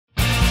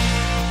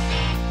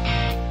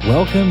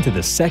Welcome to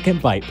the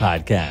Second Bite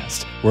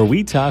Podcast, where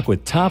we talk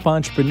with top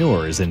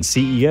entrepreneurs and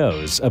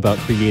CEOs about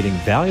creating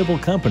valuable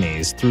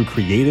companies through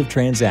creative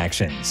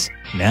transactions.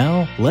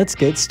 Now, let's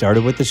get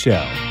started with the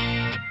show.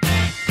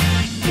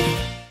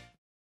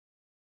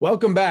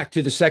 Welcome back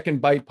to the Second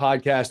Bite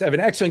Podcast. I have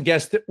an excellent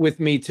guest with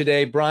me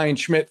today, Brian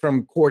Schmidt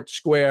from Court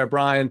Square.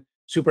 Brian,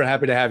 super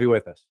happy to have you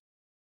with us.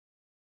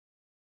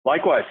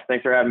 Likewise.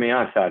 Thanks for having me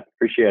on, Todd.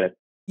 Appreciate it.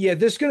 Yeah,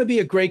 this is going to be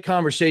a great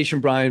conversation,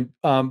 Brian.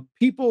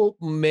 People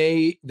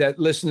that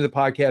listen to the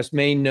podcast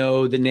may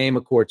know the name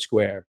of Court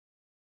Square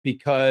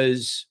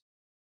because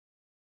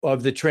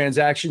of the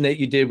transaction that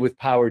you did with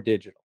Power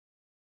Digital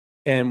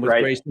and with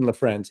Grayson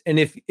LaFrenz. And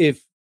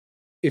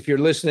if you're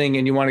listening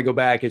and you want to go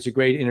back, it's a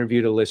great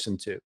interview to listen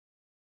to.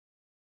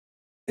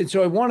 And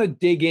so I want to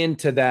dig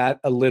into that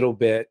a little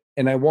bit,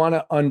 and I want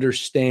to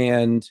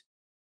understand.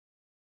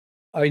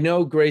 I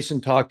know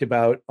Grayson talked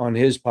about on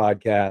his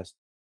podcast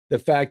the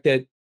fact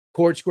that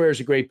Court Square is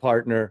a great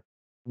partner.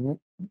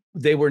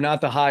 They were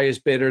not the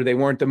highest bidder. They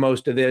weren't the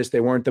most of this.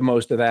 They weren't the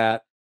most of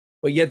that.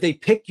 But yet they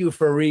picked you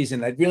for a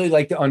reason. I'd really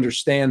like to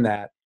understand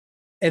that.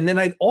 And then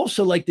I'd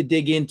also like to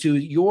dig into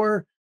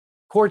your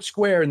Court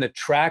Square and the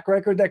track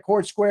record that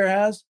Court Square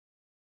has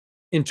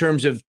in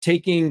terms of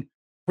taking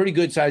pretty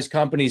good sized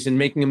companies and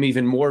making them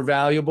even more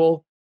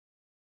valuable.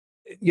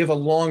 You have a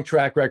long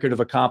track record of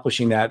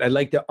accomplishing that. I'd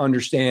like to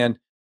understand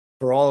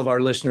for all of our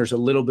listeners a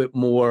little bit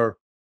more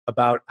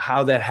about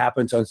how that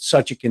happens on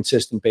such a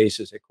consistent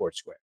basis at Court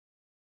Square.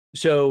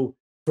 So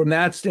from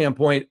that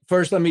standpoint,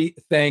 first, let me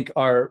thank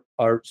our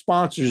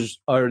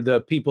sponsors are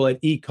the people at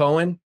E.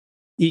 Cohen.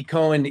 E.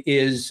 Cohen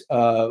is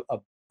a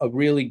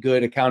really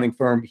good accounting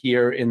firm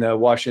here in the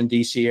Washington,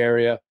 D.C.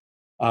 area.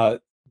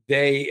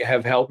 They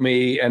have helped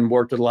me and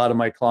worked with a lot of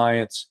my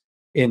clients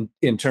in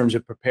terms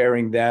of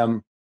preparing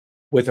them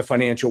with a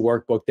financial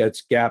workbook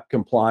that's GAAP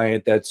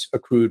compliant, that's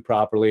accrued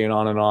properly, and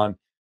on and on.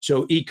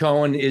 So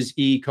eCohen is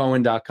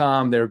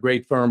ecohen.com. They're a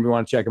great firm. If you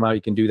want to check them out,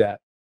 you can do that.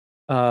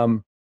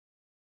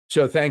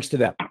 So thanks to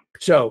them.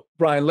 So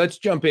Brian, let's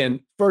jump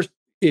in. First,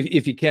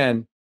 if you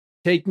can,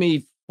 take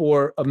me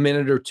for a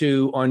minute or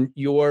two on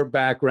your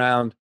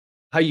background,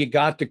 how you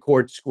got to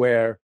Court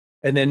Square,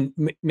 and then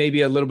maybe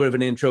a little bit of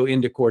an intro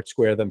into Court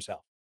Square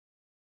themselves.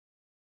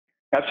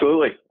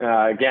 Absolutely.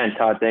 Again,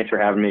 Todd, thanks for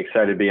having me.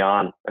 Excited to be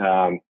on.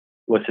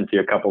 Listen to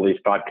a couple of these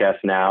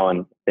podcasts now,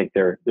 and I think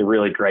they're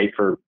really great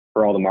for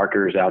all the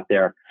marketers out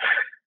there.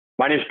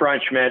 My name is Brian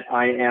Schmidt.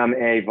 I am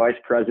a vice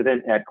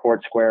president at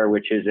Court Square,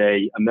 which is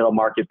a middle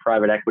market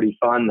private equity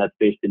fund that's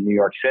based in New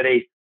York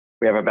City.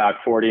 We have about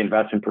 40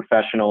 investment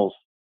professionals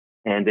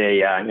and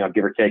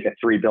give or take a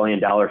 $3 billion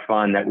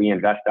fund that we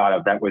invest out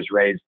of that was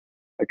raised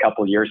a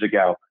couple of years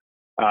ago.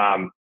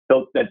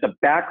 The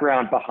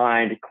background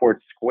behind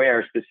Court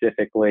Square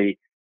specifically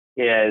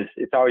is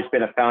it's always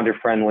been a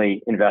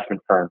founder-friendly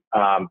investment firm.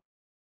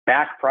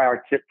 Back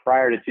prior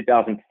to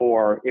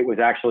 2004, it was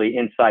actually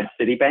inside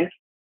Citibank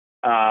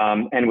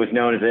and was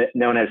known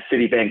as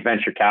Citibank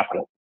Venture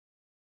Capital.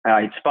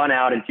 It spun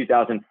out in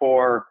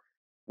 2004.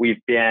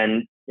 We've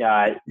been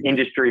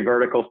industry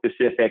vertical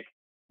specific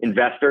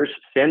investors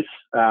since.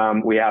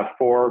 We have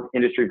 4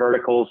 industry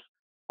verticals.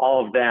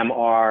 All of them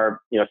are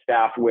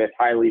staffed with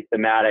highly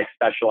thematic,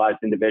 specialized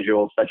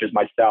individuals such as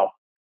myself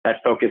that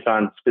focus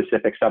on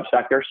specific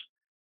subsectors.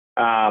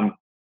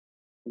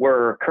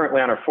 We're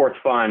currently on our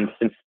 4th fund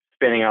since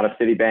spinning out of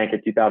Citibank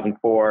in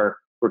 2004.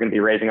 We're going to be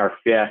raising our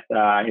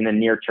 5th in the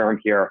near term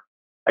here.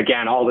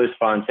 Again, all those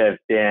funds have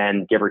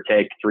been give or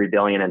take $3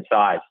 billion in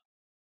size.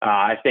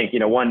 I think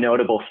one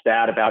notable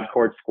stat about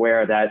Court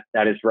Square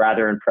that is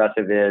rather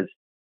impressive is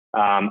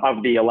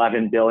of the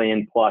 $11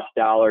 billion plus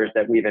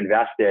that we've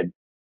invested,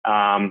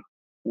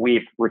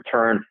 we've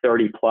returned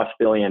 $30+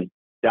 billion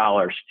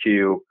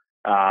to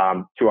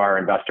our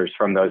investors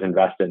from those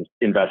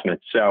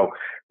investments. So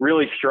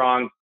really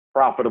strong,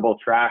 profitable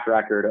track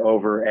record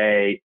over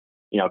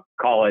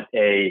call it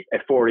a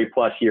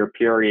 40+ year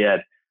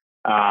period,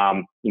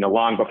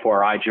 long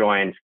before I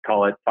joined,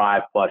 call it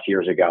 5+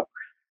 years ago.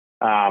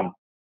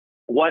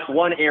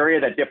 One area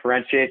that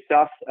differentiates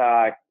us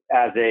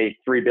as a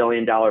 $3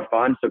 billion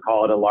fund, so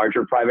call it a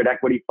larger private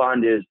equity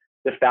fund, is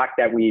the fact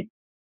that we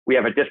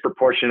have a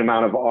disproportionate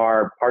amount of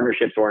our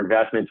partnerships or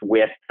investments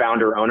with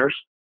founder owners.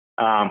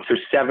 So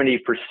 70%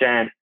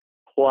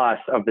 plus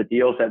of the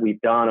deals that we've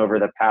done over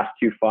the past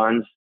 2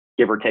 funds,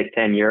 give or take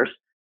 10 years,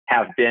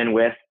 have been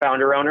with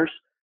founder owners.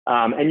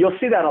 And you'll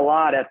see that a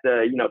lot at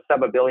the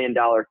sub $1 billion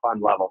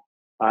fund level.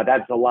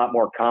 That's a lot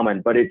more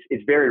common, but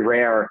it's very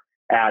rare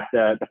at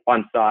the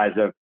fund size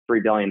of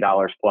 $3 billion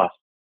plus.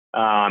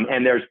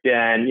 And there's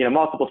been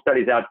multiple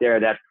studies out there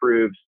that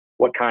proves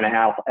what kind of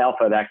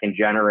alpha that can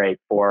generate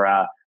for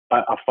a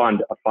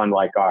fund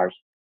like ours.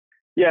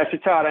 Yeah. So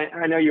Todd,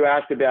 I know you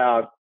asked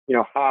about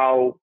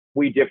how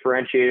we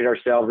differentiated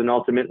ourselves and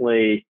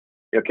ultimately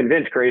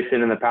convinced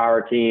Grayson and the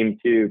Power team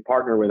to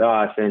partner with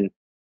us. And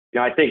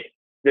I think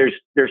there's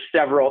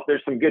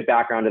some good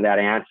background to that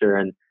answer.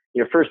 And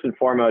first and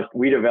foremost,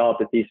 we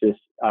developed a thesis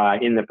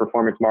in the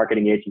performance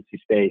marketing agency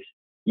space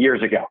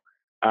years ago.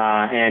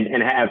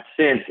 and have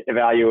since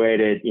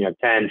evaluated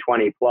 10,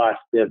 20 plus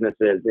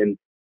businesses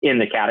in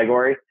the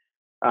category.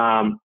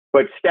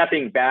 But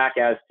stepping back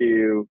as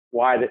to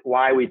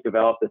why we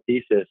developed the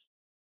thesis,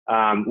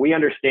 we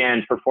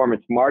understand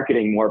performance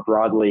marketing more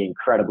broadly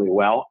incredibly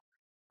well,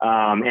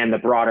 and the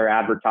broader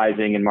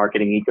advertising and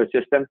marketing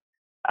ecosystem,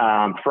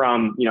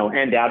 from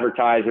end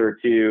advertiser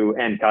to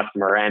end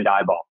customer, end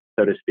eyeball,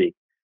 so to speak.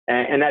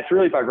 And that's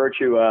really by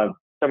virtue of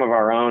some of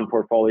our own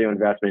portfolio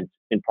investments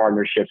in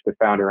partnerships with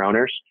founder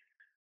owners.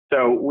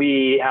 So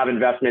we have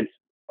investments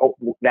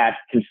that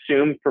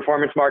consume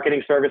performance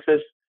marketing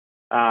services.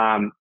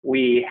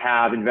 We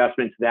have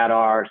investments that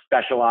are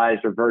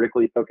specialized or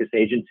vertically focused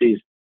agencies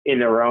in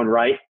their own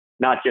right,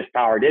 not just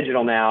Power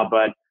Digital now,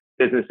 but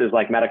businesses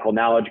like Medical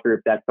Knowledge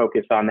Group that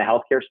focus on the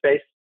healthcare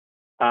space.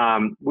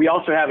 We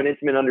also have an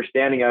intimate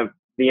understanding of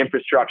the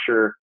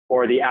infrastructure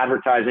or the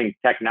advertising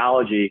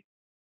technology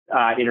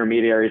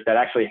intermediaries that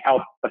actually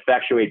help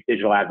effectuate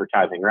digital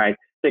advertising, right?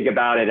 Think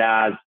about it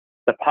as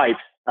the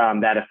pipes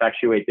that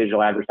effectuate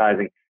digital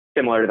advertising,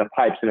 similar to the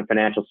pipes in a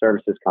financial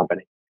services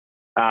company.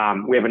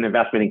 We have an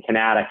investment in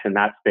Connatix in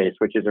that space,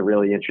 which is a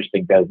really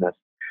interesting business.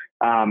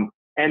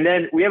 And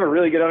then we have a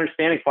really good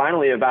understanding,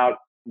 finally, about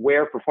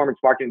where performance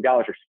marketing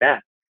dollars are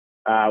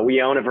spent.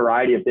 We own a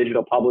variety of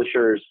digital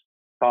publishers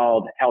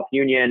called Health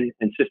Union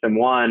and System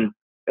One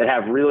that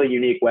have really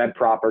unique web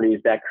properties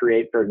that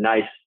create for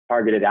nice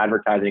targeted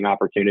advertising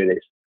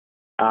opportunities.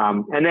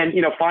 And then,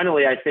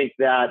 finally, I think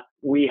that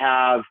we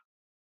have,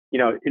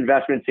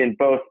 investments in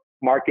both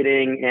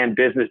marketing and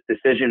business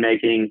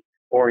decision-making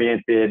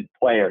oriented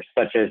players,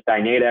 such as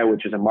Dynata,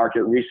 which is a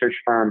market research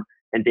firm,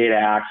 and Data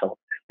Axle.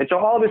 And so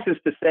all this is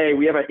to say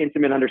we have an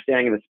intimate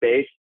understanding of the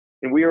space,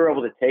 and we were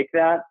able to take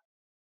that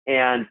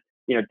and,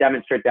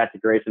 demonstrate that to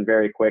Grayson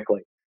very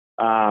quickly.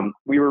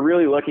 We were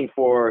really looking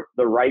for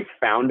the right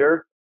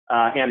founder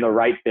and the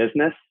right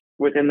business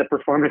within the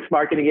performance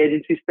marketing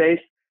agency space.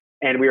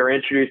 And we were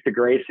introduced to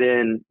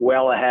Grayson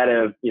well ahead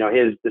of,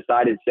 his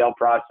decided sale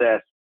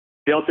process,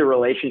 built a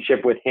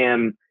relationship with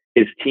him,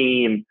 his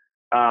team,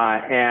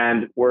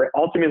 and we're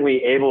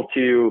ultimately able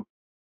to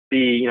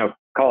be,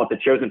 call it the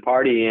chosen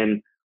party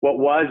in what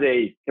was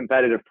a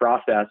competitive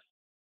process,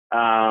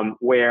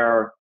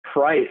 where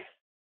price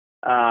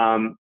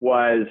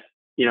was,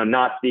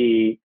 not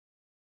the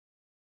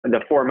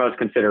foremost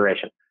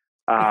consideration.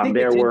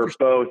 There were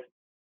both.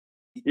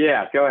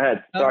 Yeah, go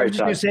ahead. Sorry, I was just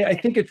going to say, I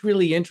think it's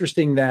really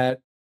interesting that,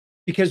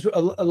 because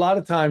a lot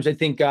of times I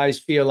think guys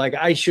feel like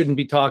I shouldn't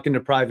be talking to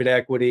private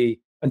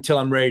equity until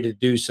I'm ready to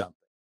do something.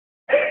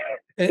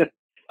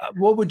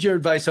 What would your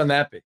advice on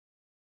that be?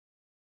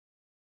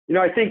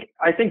 I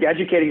think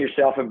educating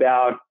yourself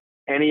about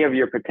any of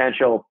your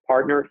potential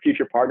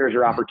future partners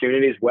or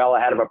opportunities well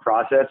ahead of a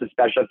process,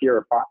 especially if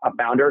you're a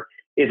founder,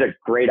 is a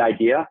great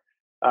idea.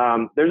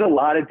 There's a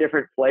lot of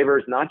different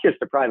flavors, not just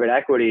to private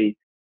equity,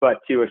 but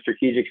to a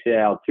strategic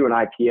sale, to an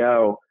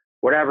IPO,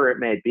 whatever it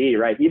may be,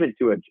 right? Even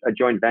to a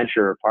joint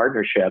venture or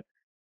partnership.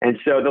 And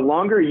so the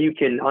longer you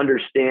can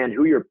understand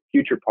who your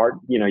future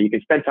you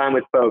can spend time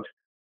with folks,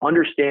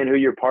 understand who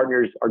your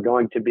partners are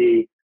going to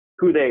be,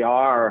 who they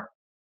are,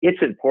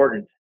 it's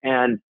important.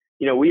 And,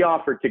 we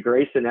offer to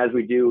Grayson, as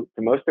we do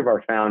to most of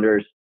our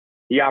founders,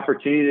 the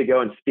opportunity to go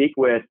and speak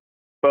with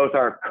both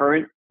our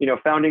current,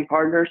 founding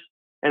partners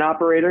and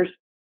operators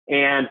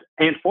and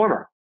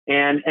former.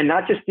 And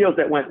not just deals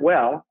that went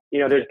well.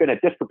 There's been a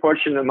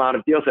disproportionate amount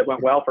of deals that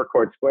went well for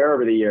Court Square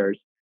over the years,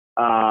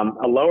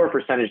 a lower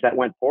percentage that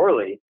went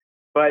poorly.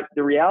 But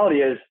the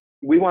reality is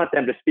we want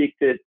them to speak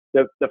to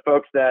the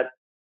folks that,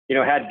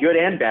 had good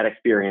and bad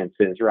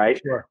experiences,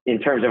 right? Sure. In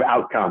terms of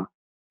outcome.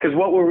 Because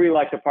what would we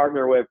like to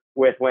partner with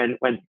when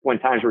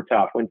times were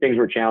tough, when things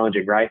were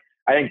challenging, right?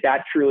 I think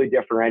that truly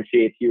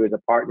differentiates you as a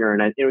partner.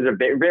 And it was a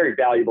very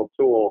valuable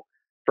tool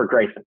for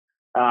Grayson.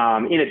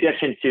 In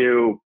addition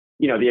to,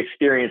 the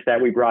experience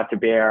that we brought to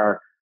bear,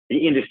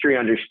 the industry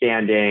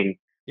understanding,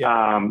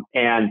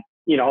 and,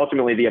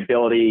 ultimately the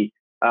ability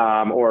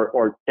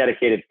or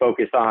dedicated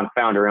focus on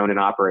founder-owned and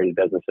operated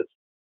businesses.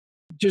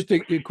 Just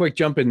a quick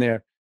jump in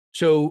there.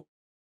 So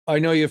I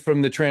know you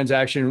from the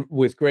transaction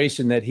with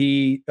Grayson that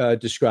he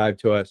described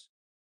to us.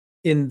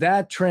 In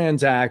that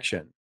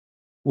transaction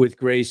with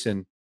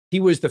Grayson, he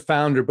was the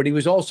founder, but he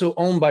was also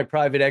owned by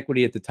private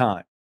equity at the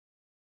time.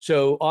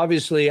 So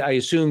obviously, I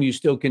assume you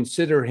still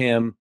consider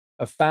him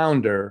a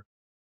founder.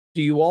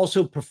 Do you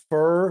also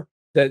prefer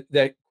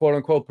that quote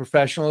unquote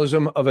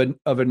professionalism of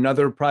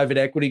another private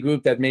equity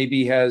group that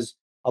maybe has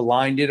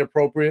aligned it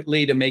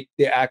appropriately to make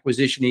the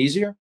acquisition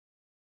easier?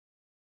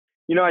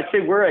 I'd say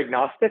we're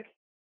agnostic.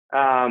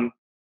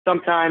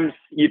 Sometimes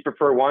you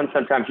prefer one,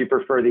 sometimes you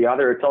prefer the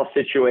other. It's all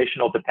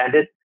situational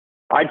dependent.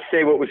 I'd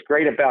say what was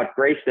great about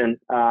Grayson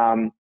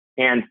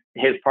and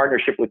his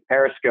partnership with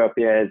Periscope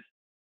is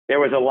there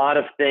was a lot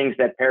of things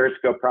that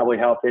Periscope probably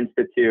helped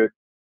institute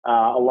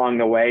along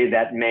the way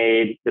that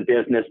made the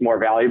business more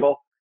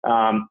valuable,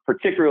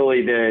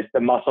 particularly the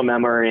muscle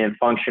memory and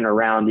function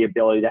around the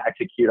ability to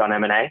execute on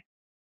M&A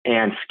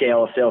and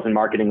scale a sales and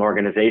marketing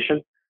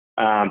organization.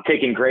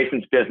 taking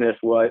Grayson's business,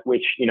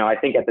 which, I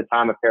think at the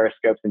time of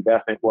Periscope's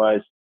investment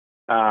was,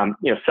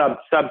 sub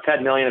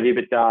 10 million of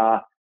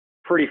EBITDA,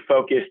 pretty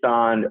focused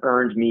on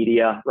earned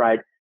media, right?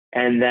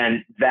 And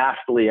then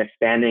vastly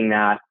expanding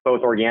that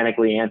both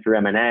organically and through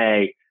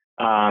M&A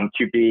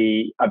to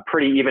be a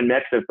pretty even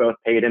mix of both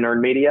paid and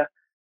earned media,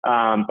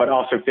 but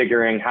also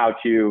figuring how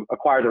to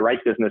acquire the right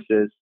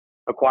businesses,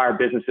 acquire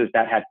businesses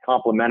that had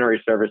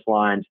complementary service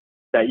lines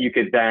that you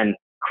could then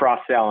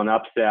cross-sell and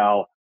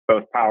upsell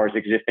both Power's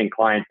existing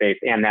client base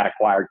and that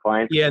acquired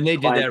client. Yeah, and they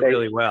did that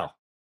really well.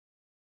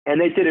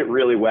 And they did it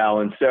really well.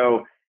 And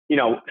so,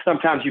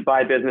 sometimes you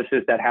buy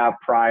businesses that have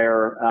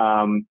prior,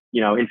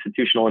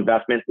 institutional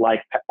investment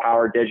like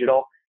Power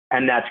Digital,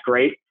 and that's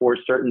great for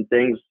certain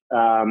things,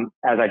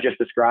 as I just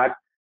described.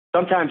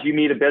 Sometimes you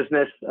meet a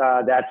business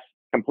that's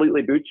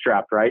completely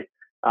bootstrapped, right?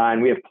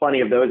 And we have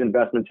plenty of those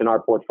investments in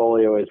our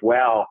portfolio as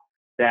well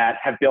that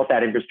have built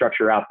that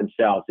infrastructure out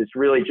themselves. It's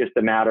really just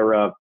a matter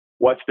of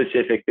what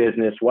specific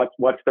business,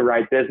 what's the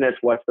right business,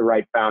 what's the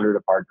right founder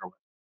to partner with.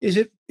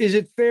 Is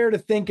it fair to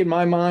think in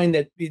my mind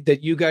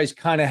that you guys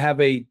kind of have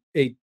a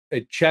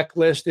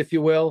checklist, if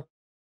you will,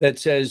 that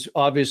says,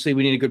 obviously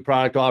we need a good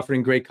product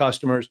offering, great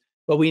customers,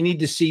 but we need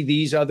to see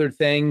these other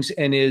things,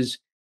 and is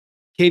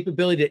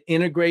capability to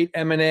integrate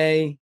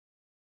M&A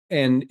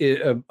and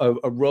a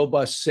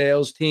robust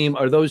sales team,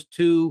 are those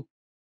two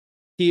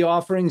key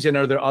offerings, and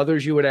are there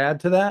others you would add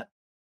to that?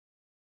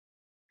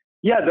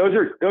 Yeah, those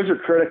are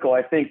critical.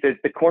 I think that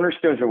the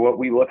cornerstones of what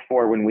we look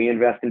for when we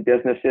invest in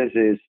businesses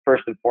is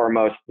first and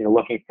foremost,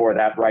 looking for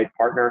that right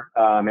partner,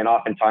 and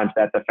oftentimes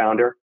that's the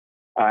founder,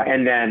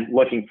 and then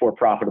looking for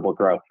profitable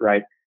growth.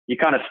 Right? You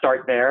kind of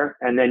start there,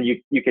 and then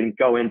you can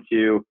go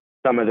into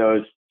some of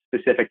those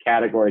specific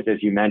categories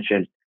as you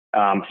mentioned,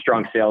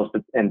 strong sales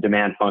and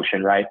demand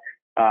function, right?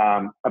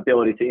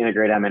 Ability to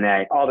integrate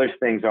M&A. All those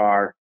things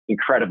are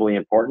incredibly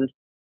important,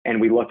 and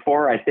we look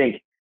for. I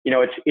think.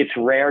 It's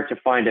rare to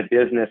find a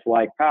business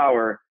like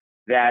Power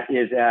that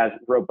is as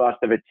robust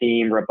of a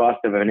team, robust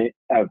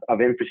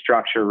of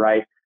infrastructure,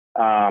 right?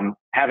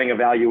 Having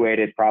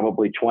evaluated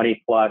probably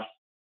 20 plus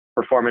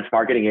performance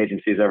marketing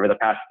agencies over the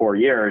past 4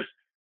 years,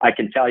 I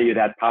can tell you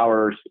that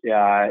Power's,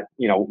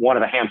 one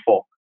of a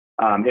handful,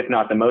 if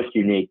not the most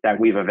unique that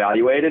we've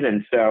evaluated.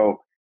 And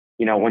so,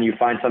 when you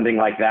find something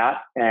like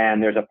that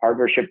and there's a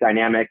partnership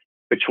dynamic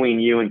between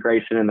you and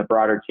Grayson and the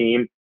broader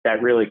team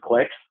that really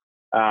clicks,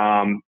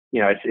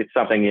 it's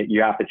something that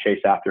you have to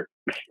chase after.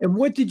 And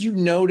what did you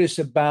notice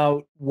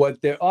about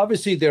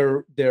obviously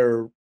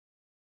their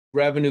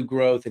revenue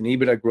growth and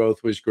EBITDA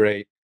growth was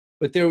great,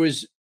 but there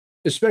was,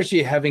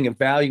 especially having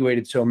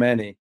evaluated so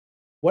many,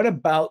 what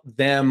about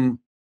them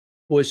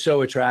was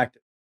so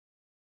attractive?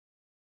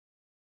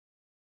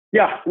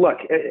 Yeah, look,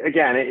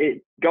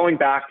 again, going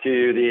back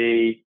to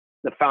the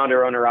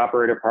founder, owner,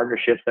 operator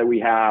partnerships that we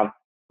have,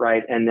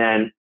 right? And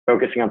then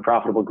focusing on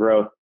profitable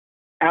growth.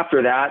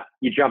 After that,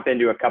 you jump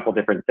into a couple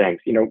different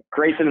things.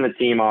 Grayson and the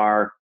team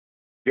are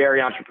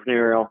very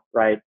entrepreneurial,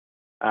 right?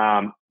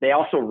 They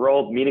also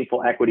rolled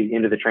meaningful equity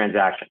into the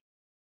transaction.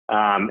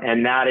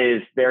 And that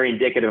is very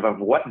indicative of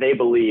what they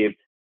believed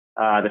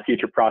the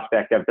future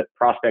prospects of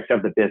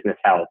the business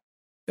held.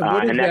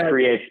 And that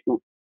creates...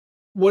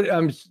 What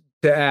I'm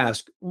to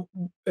ask,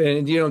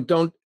 and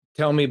don't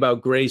tell me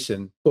about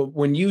Grayson, but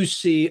when you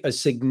see a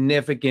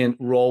significant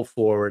roll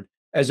forward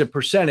as a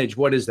percentage,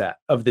 what is that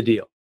of the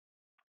deal?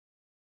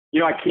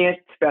 I can't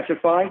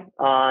specify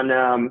on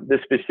the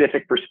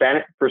specific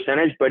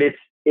percentage, but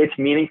it's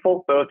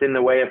meaningful both in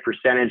the way of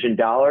percentage and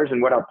dollars.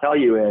 And what I'll tell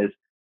you is,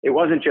 it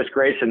wasn't just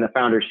Grayson, the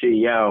founder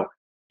CEO.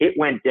 It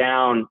went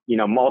down,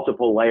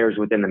 multiple layers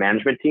within the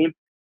management team,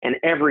 and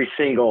every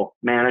single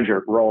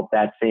manager rolled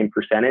that same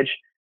percentage.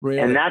 Really?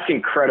 And that's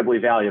incredibly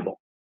valuable.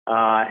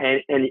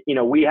 And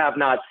we have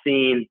not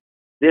seen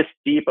this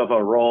deep of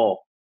a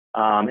role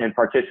and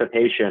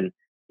participation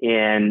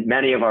in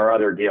many of our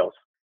other deals.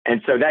 And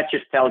so that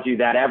just tells you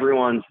that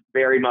everyone's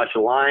very much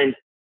aligned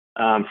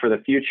for the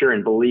future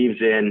and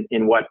believes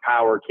in what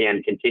Power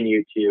can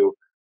continue to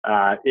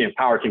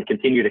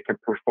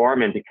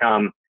perform and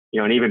become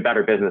an even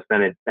better business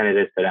than it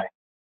is today.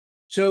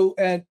 So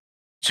a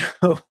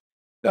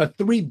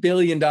 $3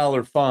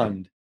 billion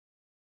fund,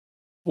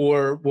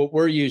 for what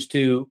we're used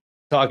to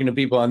talking to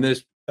people on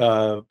this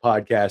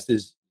podcast,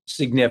 is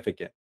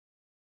significant.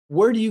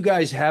 Where do you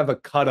guys have a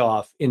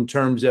cutoff in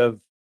terms of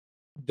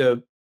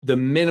the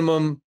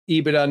minimum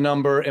EBITDA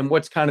number, and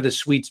what's kind of the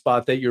sweet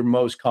spot that you're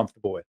most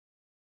comfortable with?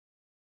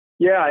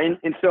 Yeah,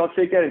 and so I'll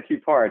take that in two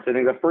parts. I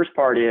think the first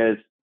part is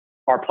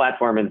our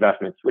platform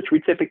investments, which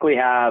we typically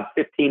have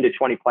 15 to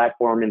 20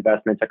 platform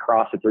investments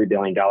across a $3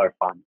 billion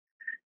fund.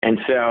 And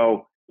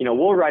so,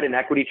 we'll write an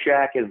equity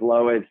check as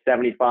low as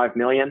 $75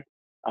 million,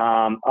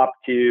 up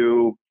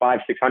to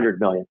 $500-600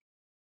 million.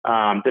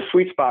 The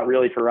sweet spot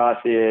really for us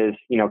is,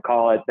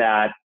 call it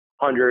that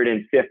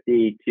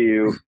 150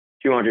 to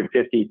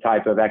 250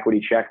 type of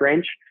equity check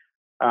range.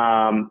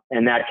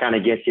 And that kind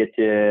of gets you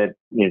to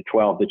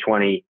 12 to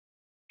 20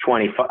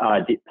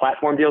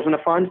 platform deals in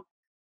a fund.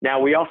 Now,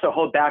 we also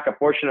hold back a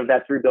portion of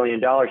that $3 billion,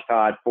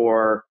 Todd,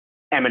 for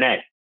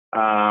M&A,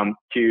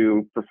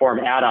 to perform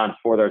add-ons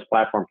for those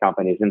platform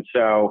companies. And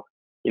so,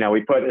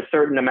 we put a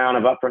certain amount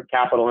of upfront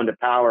capital into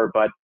Power,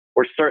 but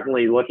we're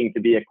certainly looking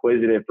to be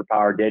acquisitive for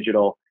Power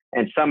Digital.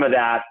 And some of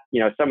that,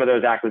 some of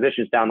those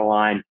acquisitions down the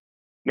line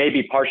may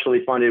be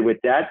partially funded with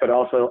debt, but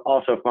also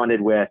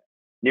funded with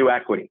new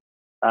equity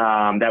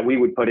that we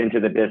would put into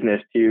the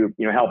business to,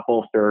 help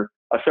bolster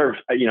a service,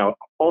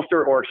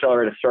 bolster or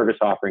accelerate a service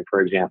offering,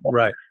 for example.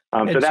 Right.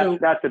 So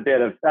that's a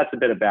bit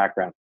of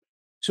background.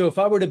 So if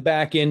I were to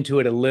back into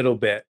it a little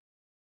bit,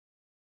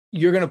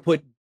 you're going to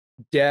put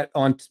debt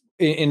on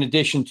in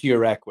addition to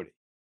your equity,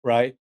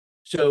 right?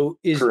 So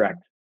Correct.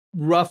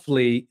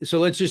 Roughly, so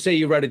let's just say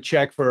you write a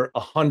check for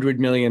 $100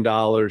 million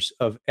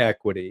of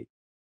equity.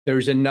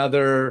 There's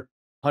another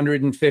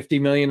 150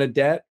 million of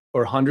debt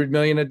or 100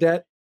 million of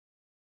debt.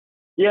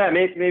 Yeah,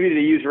 maybe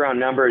to use round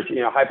numbers,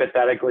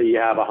 hypothetically, you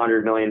have a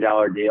 $100 million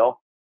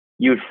deal.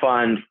 You'd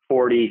fund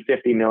 40,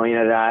 50 million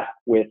of that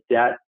with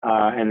debt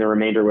and the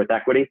remainder with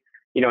equity.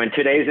 In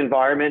today's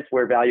environment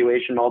where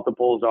valuation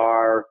multiples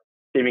are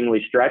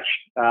seemingly stretched,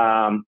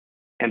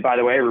 and by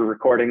the way, we're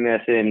recording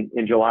this in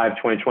July of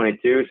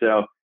 2022,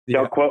 so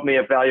don't quote me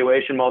if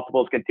valuation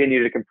multiples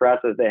continue to compress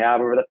as they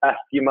have over the past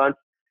few months.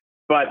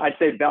 But I'd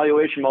say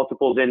valuation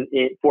multiples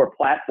for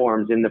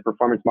platforms in the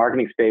performance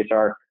marketing space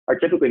are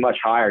typically much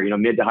higher,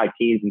 mid to high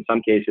teens in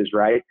some cases,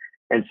 right?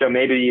 And so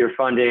maybe you're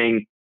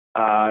funding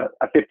a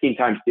 15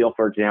 times deal,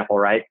 for example,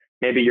 right?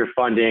 Maybe you're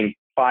funding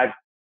five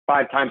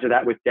times of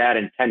that with debt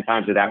and 10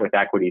 times of that with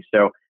equity.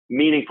 So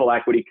meaningful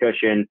equity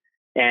cushion.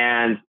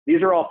 And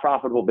these are all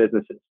profitable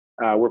businesses.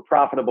 We're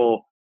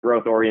profitable,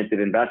 growth-oriented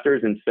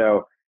investors. And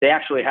so they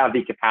actually have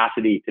the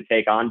capacity to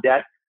take on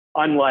debt,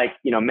 unlike,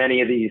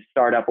 many of these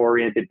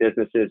startup-oriented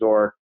businesses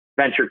or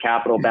venture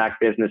capital-backed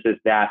businesses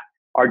that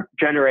are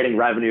generating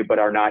revenue but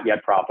are not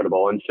yet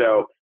profitable. And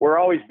so we're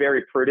always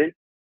very prudent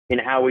in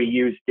how we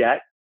use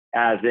debt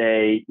as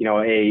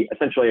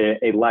essentially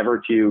a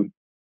lever to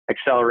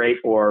accelerate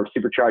or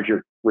supercharge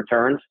your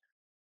returns.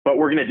 But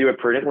we're going to do it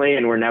prudently,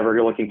 and we're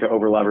never looking to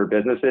over-lever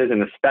businesses.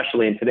 And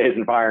especially in today's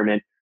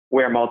environment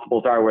where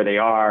multiples are where they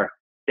are,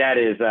 debt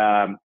is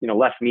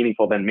less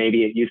meaningful than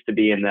maybe it used to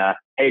be in the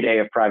heyday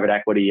of private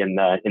equity in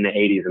the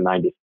 80s and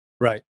 90s.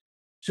 Right.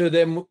 So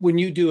then when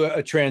you do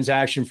a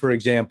transaction, for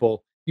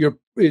example,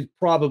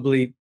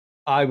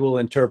 I will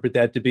interpret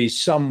that to be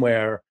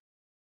somewhere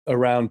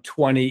around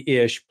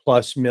 20-ish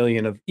plus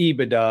million of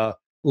EBITDA,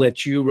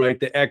 let you write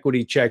the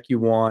equity check you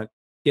want,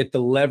 get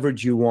the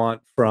leverage you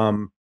want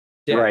from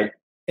debt, right,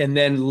 and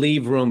then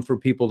leave room for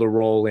people to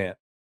roll in,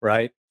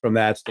 right? From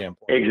that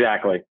standpoint.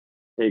 Exactly.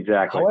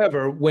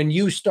 However, when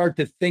you start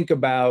to think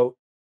about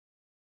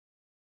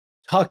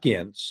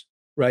tuck-ins,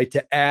 right,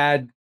 to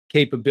add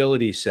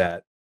capability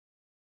set,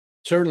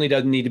 certainly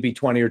doesn't need to be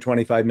 20 or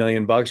 25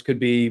 million bucks. Could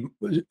be,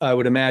 I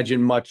would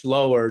imagine, much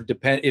lower.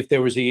 If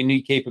there was a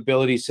unique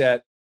capability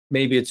set,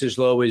 maybe it's as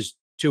low as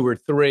 2 or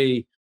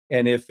 3.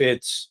 And if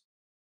it's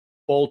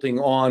bolting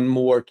on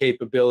more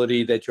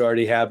capability that you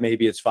already have,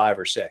 maybe it's 5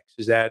 or 6.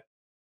 Is that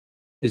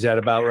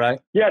about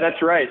right? Yeah,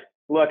 that's right.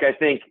 Look, I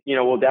think,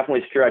 we'll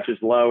definitely stretch as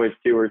low as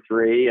 2 or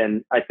 3.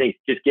 And I think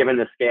just given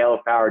the scale of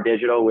Power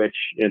Digital, which,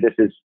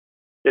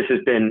 this has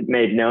been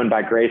made known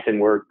by Grayson,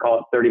 we're call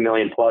it 30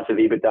 million plus of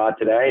EBITDA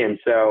today. And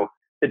so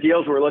the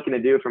deals we're looking to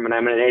do from an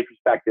M&A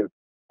perspective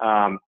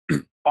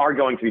are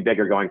going to be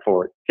bigger going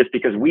forward, just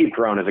because we've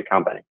grown as a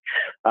company.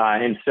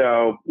 And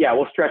so, yeah,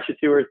 we'll stretch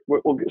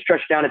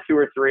down to 2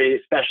 or 3,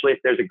 especially if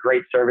there's a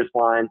great service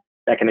line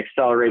that can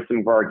accelerate some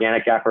of our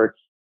organic efforts.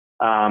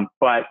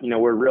 But,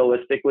 we're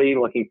realistically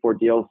looking for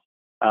deals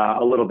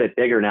a little bit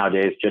bigger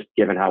nowadays, just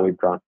given how we've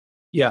grown.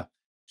 Yeah.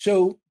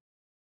 So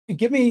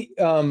give me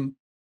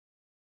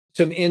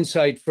some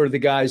insight for the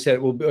guys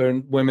that will,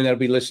 or women that will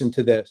be listening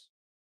to this,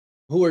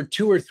 who are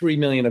 2 or 3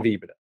 million of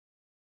EBITDA.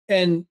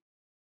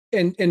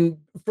 And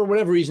for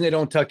whatever reason, they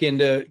don't tuck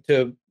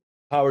into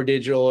Power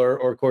Digital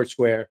or Court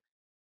Square.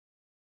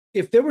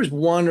 If there was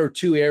 1 or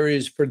 2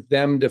 areas for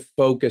them to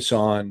focus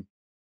on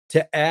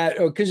to add,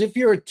 because if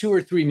you're at 2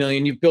 or 3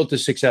 million, you've built a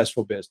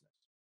successful business.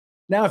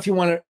 Now, if you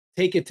want to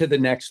take it to the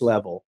next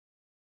level,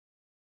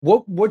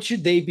 what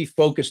should they be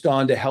focused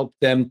on to help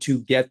them to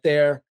get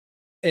there?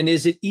 And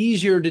is it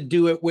easier to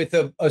do it with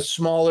a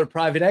smaller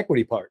private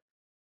equity partner?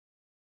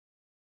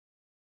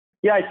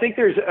 Yeah, I think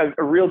there's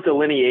a real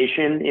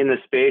delineation in the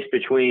space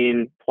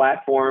between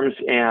platforms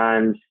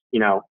and,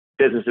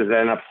 businesses that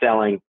end up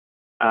selling.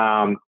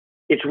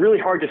 It's really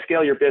hard to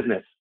scale your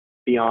business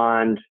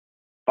beyond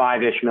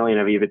 5-ish million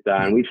of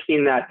EBITDA. And we've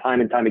seen that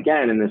time and time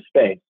again in this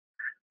space.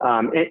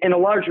 And a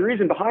large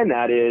reason behind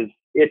that is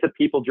it's a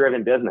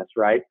people-driven business,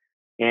 right?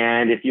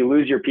 And if you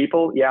lose your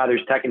people, yeah,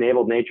 there's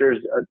tech-enabled natures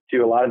to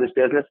a lot of this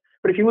business.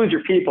 But if you lose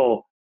your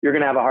people, you're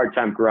going to have a hard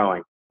time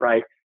growing,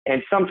 right?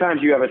 And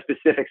sometimes you have a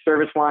specific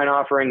service line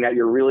offering that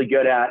you're really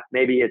good at.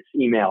 Maybe it's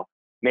email,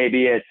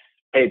 maybe it's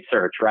paid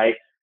search, right?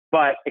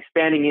 But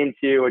expanding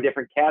into a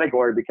different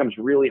category becomes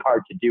really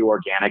hard to do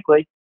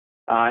organically.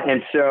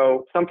 And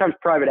so sometimes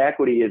private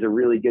equity is a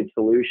really good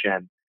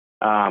solution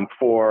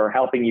for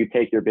helping you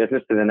take your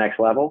business to the next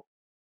level.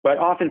 But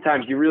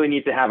oftentimes you really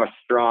need to have a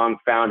strong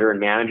founder and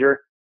manager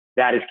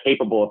that is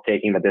capable of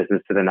taking the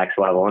business to the next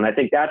level. And I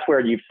think that's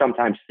where you've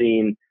sometimes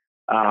seen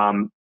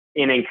an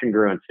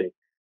incongruency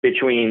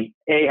between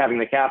having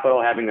the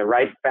capital, having the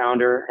right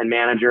founder and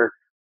manager,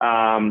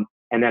 and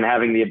then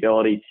having the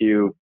ability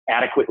to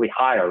adequately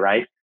hire,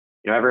 right?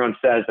 Everyone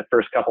says the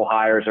first couple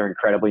hires are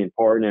incredibly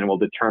important and will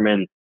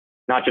determine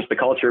not just the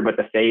culture, but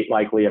the fate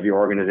likely of your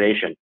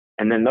organization.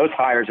 And then those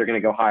hires are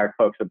going to go hire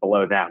folks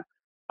below them.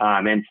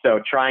 And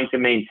so trying to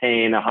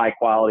maintain a high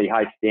quality,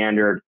 high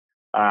standard,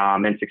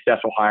 and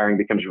successful hiring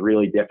becomes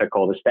really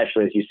difficult,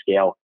 especially as you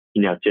scale,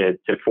 to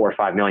 4 or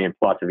 5 million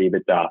plus of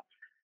EBITDA.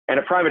 And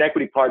a private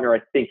equity partner,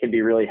 I think, can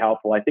be really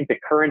helpful. I think the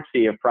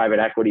currency of private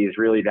equity is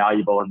really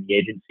valuable in the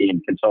agency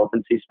and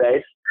consultancy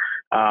space,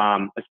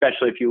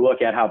 especially if you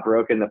look at how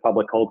broken the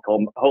public hold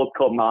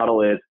co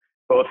model is,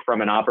 both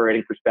from an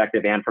operating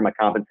perspective and from a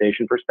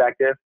compensation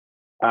perspective.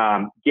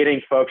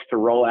 Getting folks to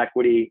roll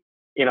equity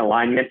in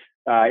alignment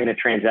in a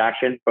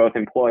transaction, both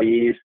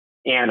employees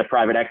and the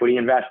private equity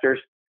investors,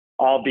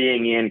 all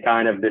being in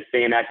kind of the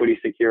same equity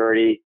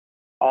security,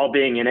 all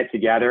being in it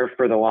together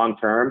for the long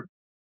term,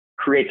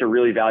 creates a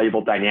really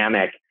valuable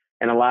dynamic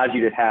and allows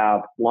you to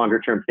have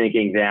longer term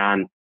thinking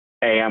than,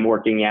 hey, I'm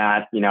working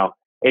at,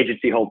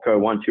 agency holdco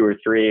 1, 2, or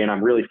 3, and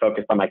I'm really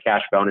focused on my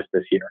cash bonus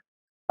this year.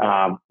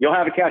 You'll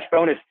have a cash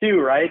bonus too,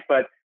 right?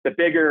 But the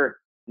bigger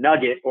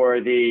nugget,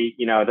 or the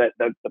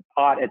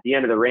pot at the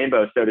end of the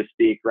rainbow, so to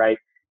speak, right,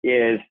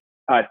 is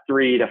a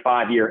 3 to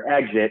 5 year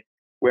exit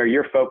where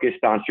you're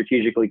focused on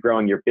strategically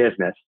growing your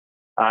business.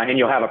 And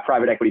you'll have a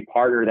private equity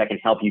partner that can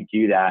help you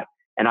do that.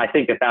 And I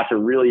think that that's a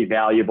really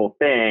valuable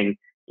thing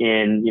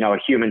in, a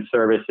human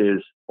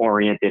services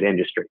oriented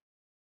industry.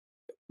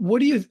 What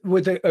do you,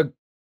 with a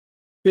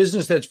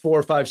business that's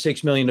 4, 5,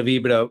 6 million of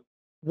EBITDA,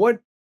 what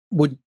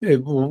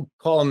we'll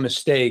call them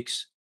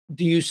mistakes,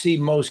 do you see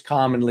most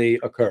commonly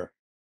occur?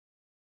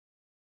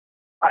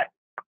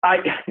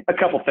 A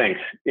couple things.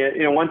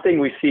 One thing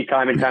we see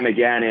time and time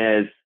again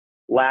is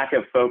lack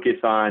of focus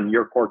on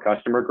your core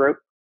customer group.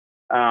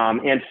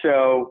 And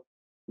so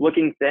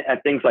looking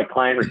at things like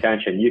client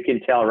retention, you can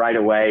tell right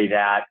away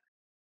that,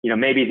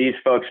 maybe these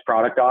folks'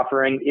 product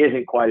offering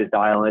isn't quite as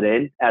dialed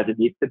in as it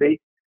needs to be.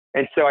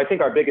 And so I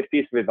think our biggest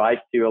piece of advice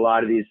to a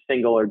lot of these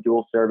single or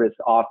dual service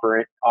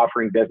offering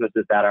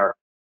businesses that are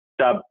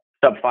sub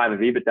 5 of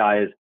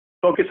EBITDA is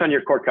focus on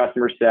your core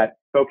customer set,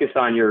 focus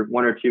on your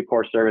 1 or 2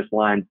 core service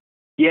lines,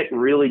 get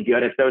really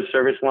good at those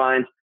service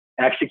lines,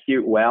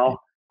 execute well,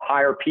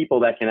 hire people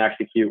that can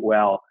execute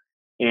well,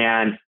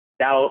 and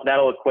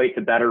that'll equate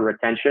to better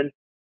retention.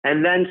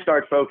 And then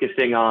start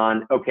focusing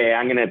on, okay,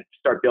 I'm going to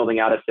start building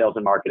out a sales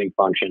and marketing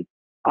function.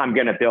 I'm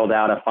going to build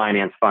out a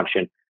finance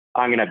function.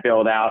 I'm going to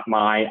build out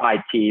my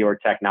IT or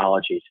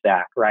technology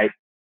stack, right?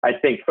 I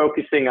think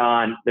focusing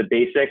on the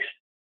basics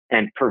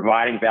and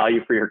providing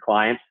value for your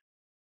clients,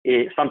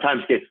 it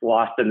sometimes gets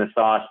lost in the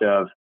sauce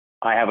of,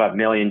 I have $1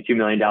 million, $2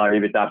 million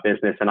EBITDA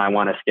business and I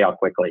want to scale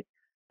quickly.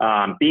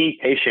 Being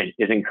patient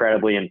is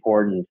incredibly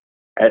important,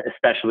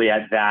 especially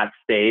at that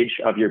stage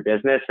of your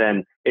business.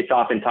 And it's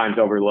oftentimes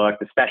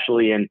overlooked,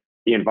 especially in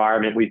the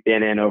environment we've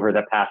been in over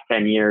the past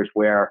 10 years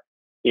where,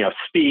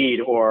 speed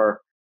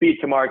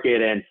to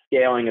market and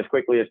scaling as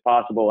quickly as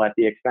possible at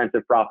the expense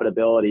of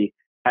profitability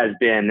has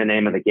been the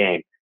name of the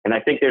game. And I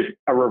think there's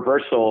a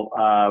reversal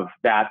of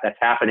that's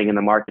happening in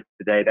the market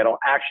today that'll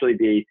actually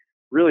be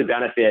really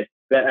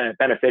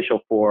beneficial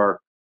for,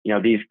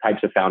 these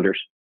types of founders.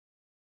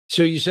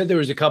 So you said there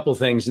was a couple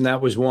things, and that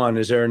was one.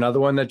 Is there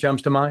another one that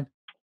jumps to mind?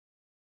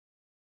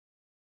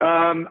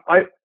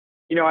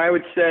 I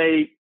would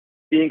say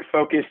being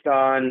focused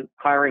on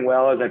hiring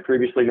well, as I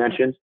previously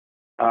mentioned,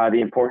 the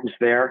importance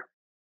there,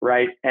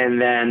 right?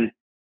 And then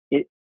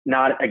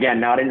not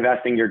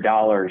investing your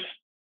dollars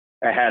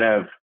ahead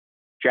of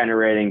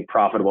generating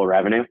profitable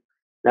revenue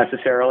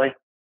necessarily,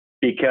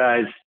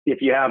 because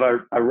if you have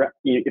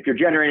if you're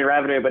generating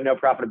revenue but no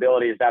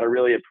profitability, is that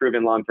really a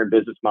proven long-term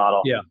business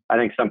model? Yeah, I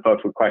think some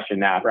folks would question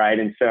that, right?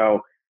 And so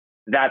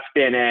that's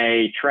been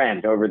a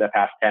trend over the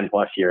past 10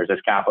 plus years as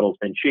capital's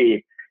been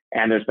cheap.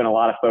 And there's been a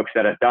lot of folks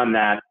that have done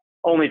that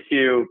only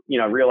to,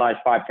 realize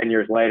 5, 10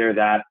 years later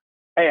that,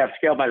 hey, I've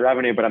scaled my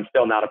revenue, but I'm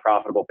still not a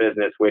profitable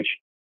business, which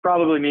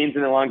probably means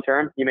in the long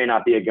term, you may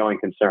not be a going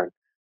concern.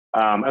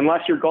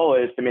 Unless your goal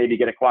is to maybe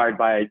get acquired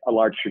by a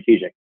large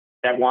strategic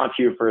that wants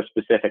you for a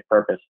specific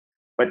purpose.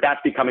 But that's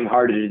becoming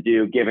harder to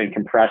do given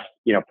compressed,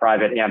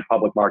 private and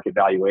public market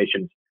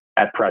valuations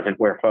at present,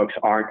 where folks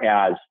aren't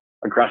as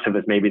aggressive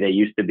as maybe they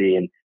used to be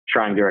in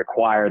trying to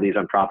acquire these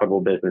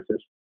unprofitable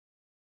businesses.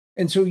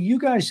 And so you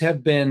guys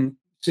have been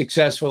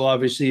successful,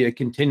 obviously, at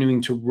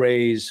continuing to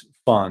raise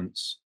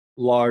funds,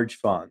 large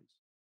funds.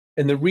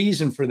 And the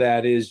reason for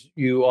that is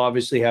you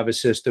obviously have a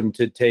system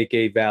to take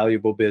a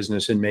valuable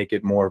business and make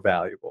it more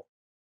valuable.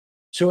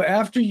 So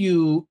after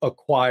you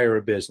acquire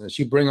a business,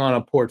 you bring on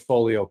a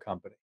portfolio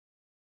company.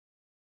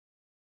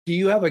 do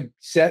you have a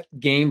set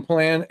game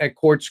plan at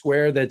Court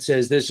Square that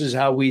says this is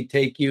how we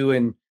take you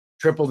and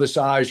triple the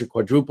size or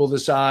quadruple the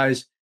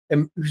size?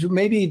 And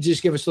maybe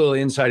just give us a little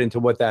insight into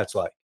what that's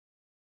like.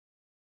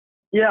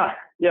 Yeah.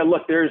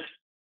 Look, there's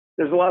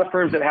a lot of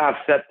firms that have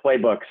set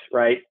playbooks,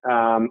 right?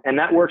 And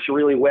that works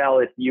really well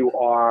if you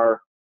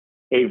are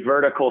a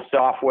vertical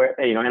software,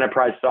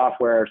 enterprise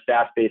software,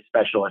 SaaS-based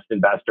specialist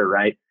investor,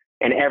 right?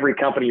 And every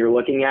company you're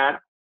looking at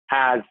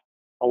has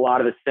a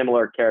lot of the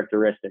similar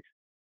characteristics.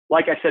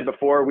 Like I said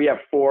before, we have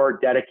 4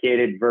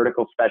 dedicated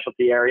vertical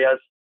specialty areas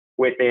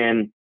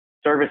within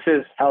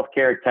services,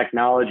 healthcare,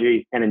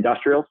 technology, and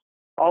industrials.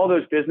 All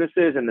those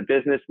businesses and the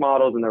business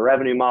models and the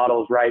revenue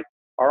models, right,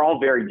 are all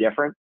very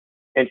different.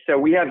 And so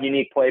we have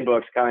unique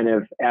playbooks kind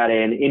of at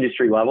an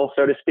industry level,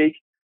 so to speak.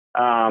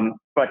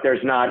 But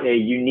there's not a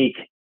unique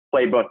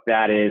playbook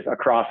that is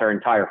across our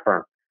entire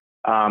firm.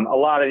 A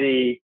lot of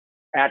the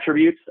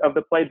attributes of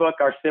the playbook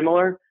are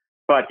similar,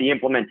 but the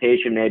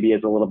implementation maybe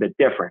is a little bit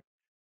different.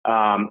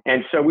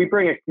 And so we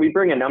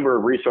bring a number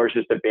of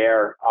resources to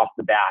bear off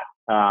the bat.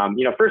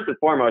 First and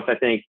foremost, I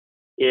think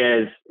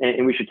is,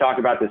 and we should talk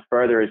about this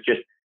further, is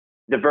just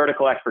the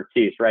vertical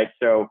expertise, right?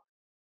 So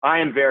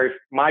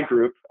my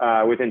group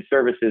within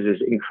services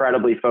is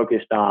incredibly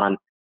focused on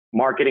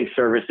marketing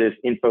services,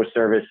 info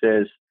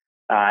services,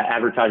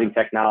 advertising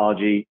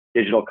technology,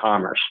 digital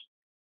commerce.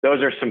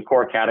 Those are some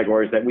core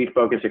categories that we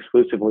focus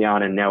exclusively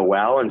on and know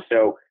well. And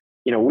so,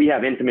 we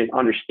have intimate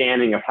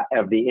understanding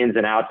of the ins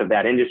and outs of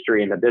that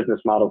industry and the business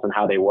models and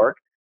how they work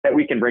that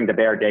we can bring to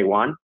bear day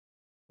one.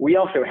 We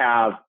also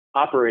have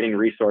operating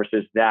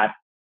resources that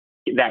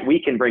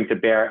we can bring to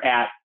bear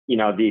at,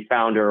 the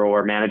founder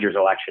or manager's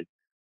election.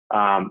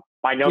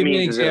 By no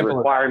means is it a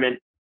requirement.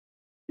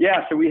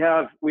 Yeah, so we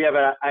have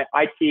an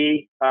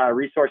IT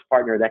resource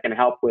partner that can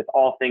help with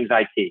all things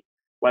IT,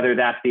 whether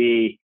that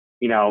be,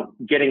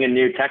 getting a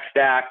new tech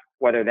stack,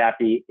 whether that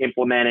be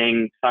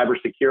implementing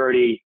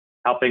cybersecurity,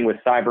 helping with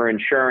cyber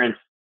insurance,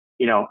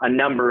 a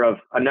number of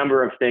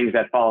things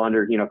that fall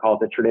under, call it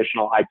the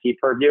traditional IT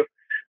purview.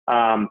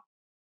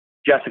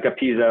 Jessica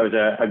Pizzo is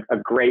a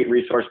great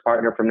resource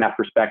partner from that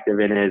perspective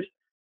and is,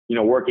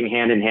 working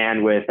hand in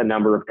hand with a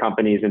number of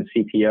companies and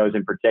CPOs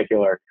in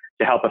particular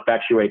to help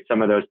effectuate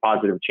some of those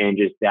positive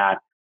changes that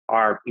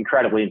are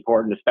incredibly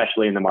important,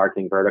 especially in the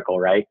marketing vertical,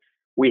 right?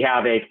 We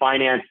have a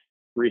finance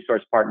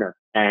resource partner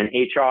and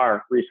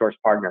HR resource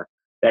partner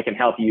that can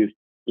help you,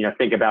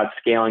 think about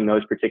scaling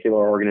those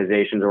particular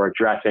organizations or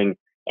addressing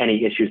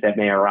any issues that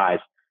may arise.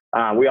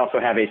 We also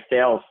have a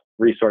sales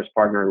resource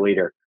partner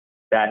leader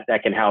that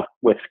can help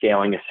with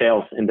scaling a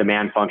sales and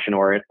demand function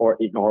or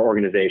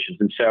organizations.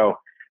 And so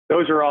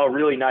those are all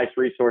really nice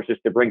resources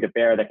to bring to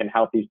bear that can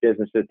help these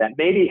businesses that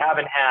maybe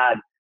haven't had,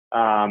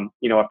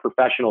 a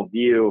professional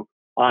view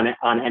on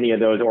any of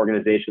those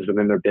organizations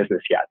within their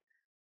business yet.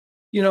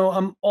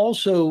 I'm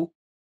also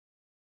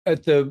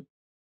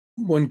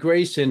when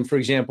Grayson, for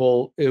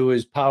example, it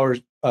was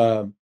Periscope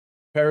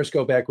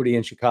Equity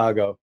in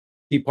Chicago,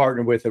 he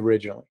partnered with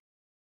originally.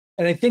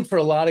 And I think for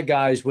a lot of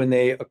guys, when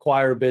they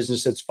acquire a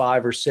business that's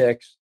 5 or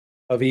 6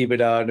 of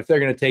EBITDA, and if they're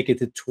going to take it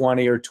to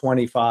 20 or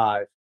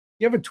 25,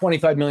 you have a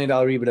 $25 million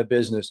EBITDA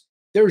business,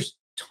 there's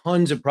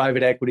tons of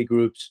private equity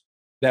groups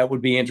that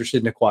would be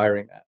interested in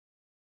acquiring that.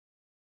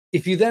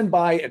 If you then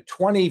buy a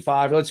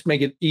 25, let's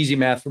make it easy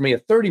math for me, a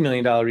 $30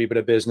 million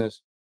EBITDA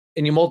business,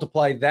 and you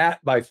multiply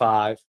that by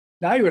 5,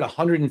 now you're at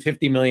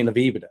 $150 million of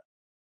EBITDA.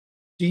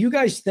 Do you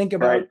guys think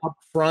about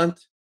upfront,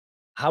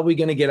 how are we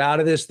going to get out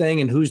of this thing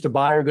and who's the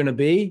buyer going to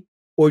be?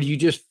 Or do you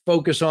just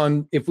focus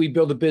on, if we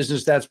build a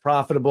business that's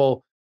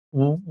profitable,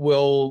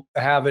 we'll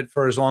have it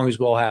for as long as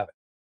we'll have it?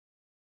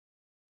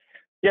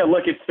 Yeah,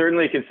 look, it's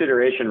certainly a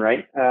consideration,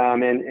 right?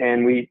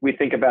 And we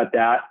think about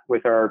that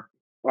with our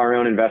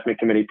own investment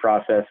committee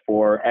process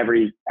for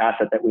every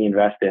asset that we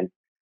invest in.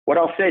 What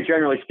I'll say,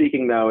 generally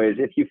speaking, though, is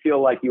if you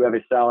feel like you have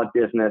a solid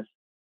business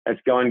that's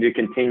going to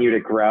continue to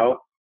grow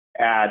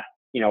at,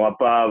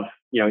 above,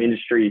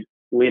 industry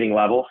leading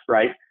levels,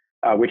 right?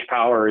 Which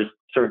Power is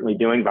certainly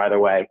doing, by the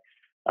way.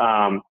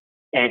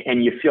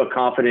 And you feel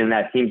confident in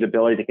that team's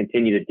ability to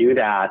continue to do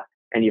that,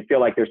 and you feel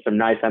like there's some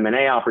nice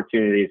M&A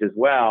opportunities as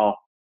well,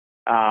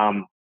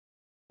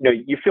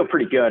 you feel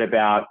pretty good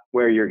about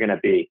where you're going to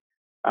be.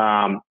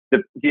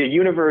 The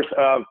universe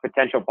of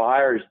potential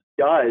buyers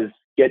does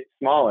get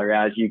smaller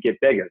as you get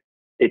bigger.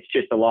 It's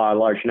just a law of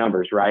large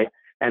numbers, right?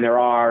 And there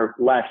are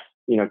less,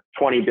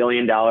 $20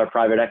 billion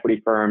private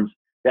equity firms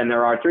than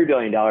there are $3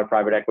 billion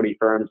private equity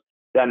firms.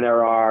 Then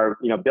there are,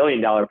 $1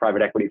 billion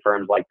private equity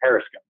firms like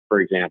Periscope, for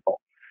example.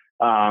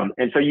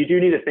 And so you do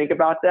need to think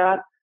about that,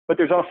 but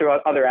there's also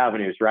other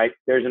avenues, right?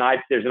 There's an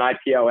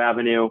IPO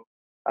avenue,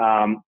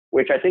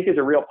 which I think is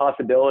a real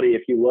possibility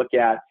if you look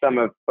at some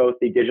of both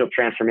the digital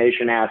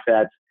transformation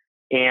assets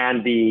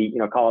and the,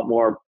 call it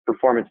more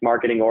performance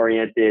marketing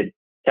oriented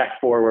tech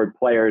forward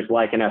players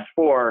like an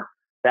S4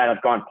 that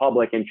have gone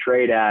public and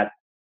trade at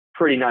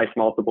pretty nice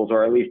multiples,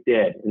 or at least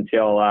did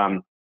until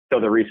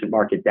the recent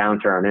market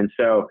downturn. And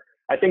so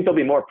I think there'll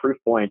be more proof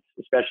points,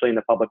 especially in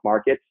the public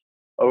markets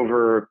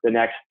over the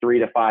next 3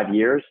 to 5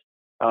 years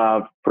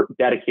of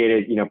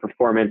dedicated,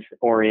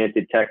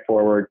 performance-oriented,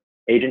 tech-forward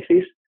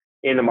agencies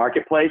in the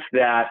marketplace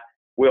that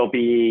will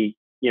be,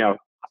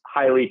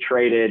 highly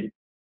traded,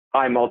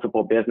 high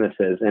multiple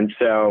businesses. And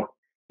so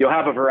you'll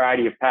have a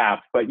variety of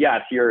paths. But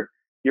yes, your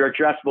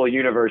addressable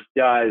universe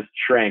does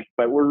shrink.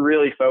 But we're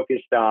really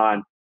focused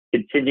on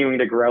continuing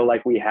to grow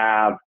like we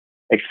have,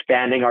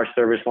 expanding our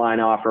service line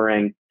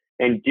offering,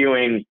 and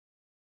doing,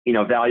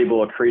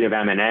 valuable accretive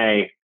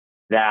M&A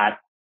that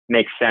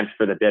makes sense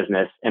for the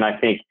business. And I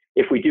think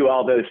if we do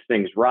all those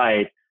things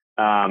right,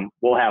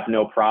 we'll have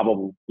no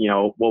problem.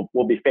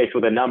 We'll be faced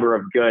with a number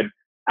of good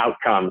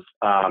outcomes,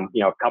 a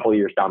couple of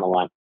years down the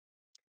line.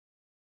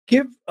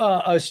 Give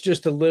us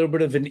just a little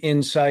bit of an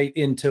insight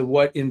into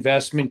what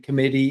investment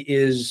committee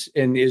is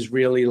and is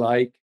really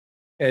like.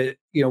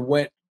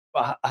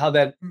 How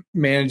that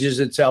manages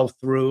itself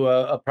through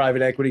a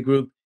private equity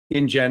group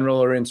in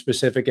general or in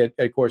specific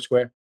at Court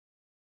Square.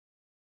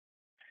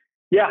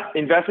 Yeah,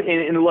 investment,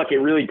 and look, it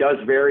really does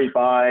vary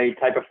by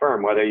type of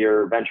firm, whether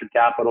you're venture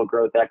capital,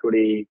 growth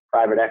equity,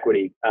 private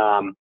equity.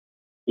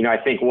 I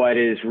think what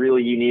is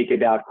really unique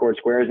about Court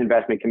Square's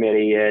investment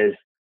committee is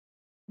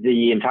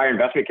the entire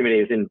investment committee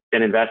has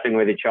been investing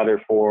with each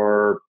other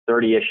for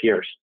 30-ish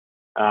years.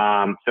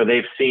 So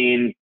they've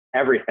seen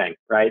everything,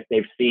 right?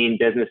 They've seen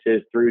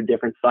businesses through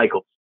different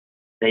cycles.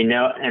 They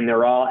know, and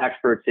they're all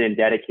experts in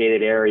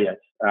dedicated areas,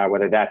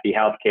 whether that be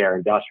healthcare,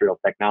 industrial,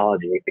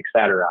 technology, et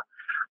cetera.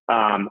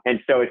 And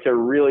so it's a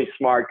really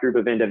smart group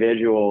of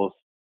individuals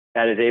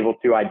that is able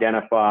to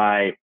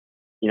identify,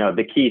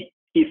 the key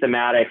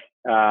thematic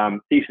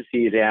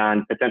theses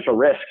and potential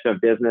risks of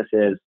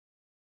businesses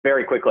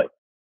very quickly.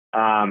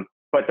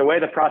 But the way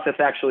the process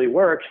actually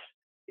works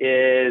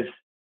is,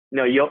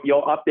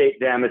 you'll update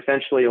them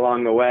essentially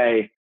along the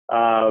way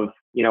of,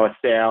 a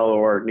sale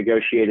or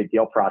negotiated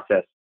deal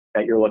process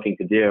that you're looking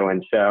to do.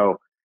 And so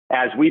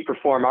as we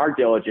perform our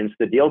diligence,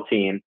 the deal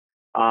team,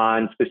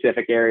 on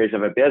specific areas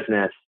of a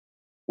business,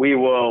 we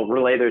will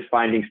relay those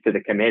findings to the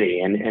committee.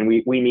 And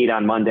we meet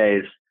on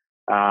Mondays,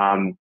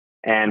 and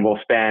we'll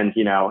spend,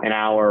 an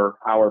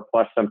hour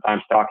plus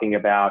sometimes talking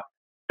about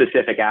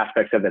specific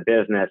aspects of the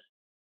business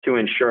to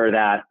ensure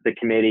that the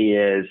committee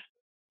is,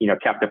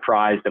 kept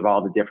apprised of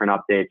all the different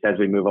updates as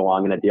we move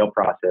along in the deal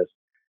process.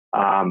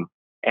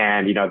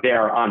 And,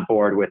 they're on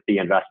board with the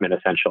investment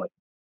essentially.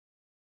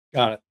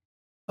 Got it.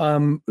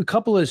 A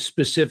couple of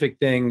specific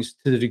things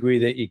to the degree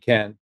that you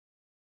can.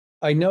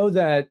 I know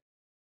that,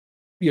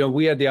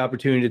 we had the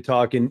opportunity to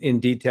talk in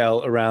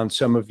detail around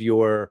some of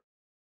your,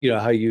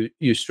 how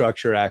you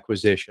structure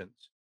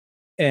acquisitions.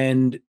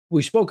 And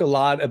we spoke a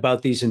lot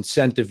about these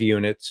incentive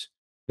units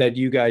that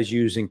you guys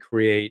use and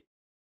create.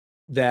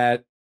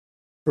 That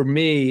for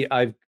me,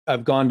 I've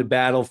gone to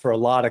battle for a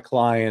lot of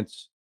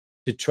clients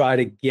to try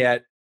to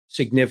get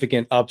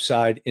significant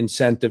upside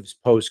incentives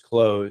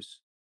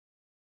post-close.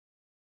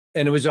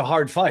 And it was a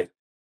hard fight.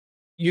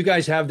 You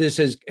guys have this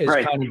as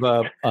right. Kind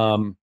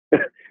of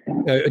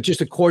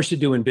just a course to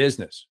do in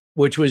business,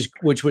 which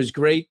was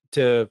great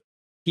to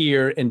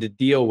hear and to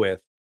deal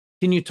with.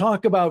 Can you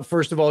talk about,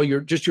 first of all,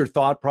 your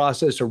thought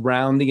process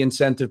around the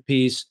incentive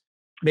piece,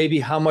 maybe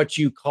how much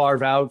you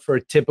carve out for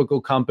a typical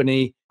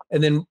company,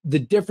 and then the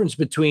difference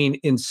between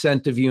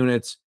incentive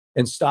units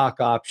and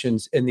stock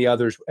options and the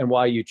others, and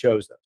why you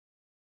chose them?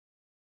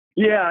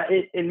 Yeah,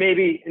 and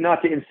maybe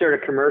not to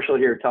insert a commercial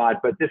here, Todd,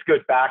 but this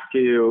goes back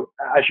to,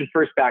 I should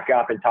first back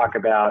up and talk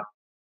about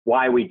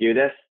why we do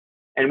this.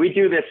 And we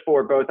do this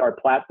for both our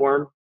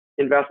platform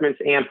investments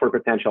and for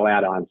potential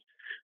add-ons.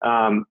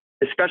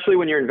 Especially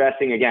when you're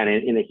investing, again,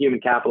 in a human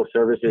capital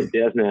services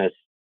business,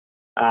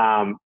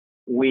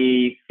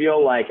 we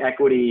feel like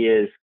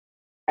equity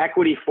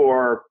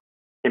for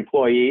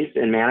employees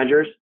and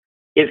managers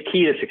is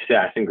key to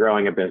success in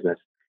growing a business.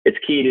 It's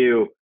key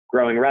to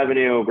growing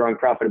revenue, growing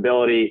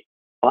profitability,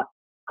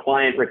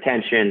 client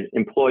retention,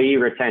 employee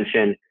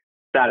retention,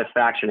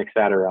 satisfaction, et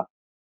cetera.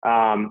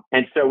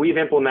 And so we've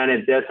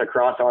implemented this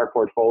across our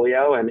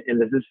portfolio, and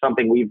this is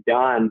something we've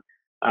done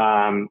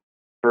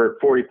for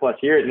 40 plus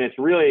years. And it's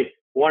really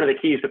one of the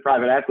keys to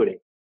private equity,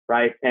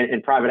 right?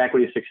 And private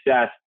equity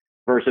success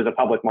versus a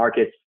public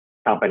markets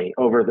company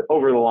over the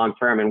long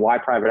term, and why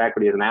private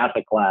equity as an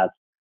asset class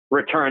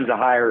returns a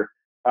higher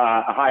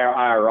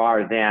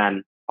IRR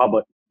than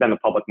the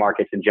public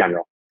markets in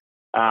general.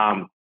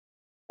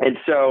 And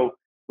so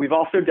we've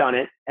also done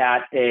it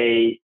at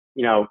a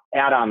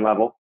add-on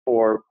level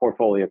for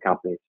portfolio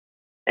companies.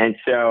 And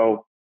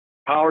so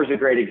Power is a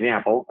great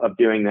example of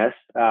doing this.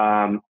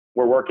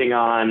 We're working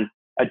on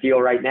a deal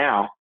right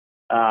now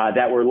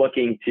that we're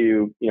looking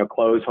to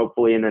close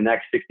hopefully in the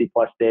next 60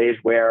 plus days,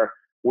 where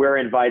we're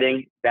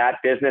inviting that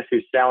business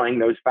who's selling,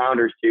 those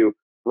founders, to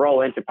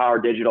roll into Power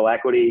Digital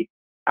equity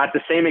in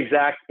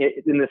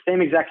the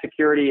same exact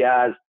security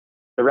as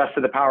the rest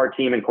of the Power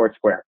team in Court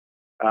Square.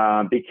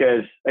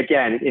 Because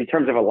again, in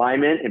terms of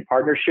alignment and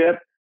partnership,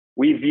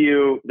 we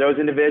view those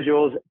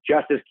individuals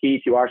just as key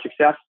to our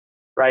success,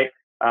 right?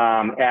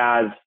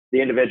 As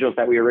the individuals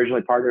that we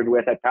originally partnered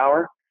with at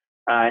Power.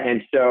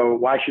 And so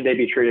why should they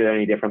be treated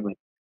any differently?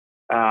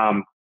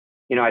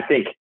 I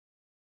think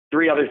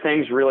three other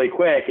things really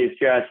quick is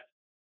just,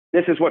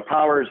 this is what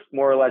Power's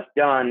more or less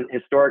done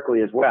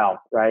historically as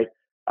well, right?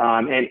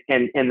 And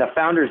the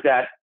founders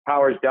that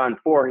Power's done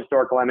 4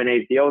 historical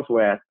M&A deals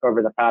with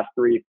over the past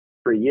three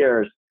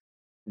years,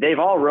 they've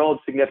all rolled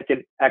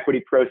significant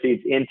equity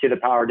proceeds into the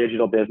Power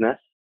Digital business.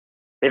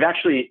 They've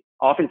actually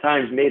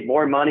oftentimes made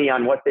more money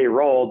on what they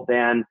rolled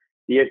than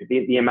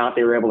the amount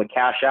they were able to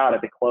cash out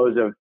at the close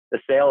of the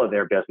sale of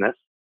their business,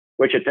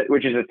 which is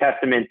a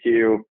testament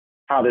to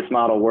how this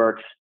model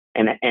works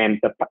and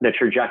the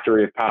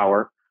trajectory of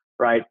Power,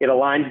 right? It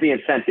aligns the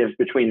incentives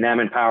between them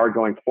and Power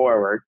going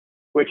forward,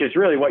 which is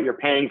really what you're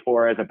paying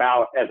for as a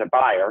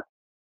buyer,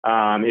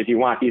 is you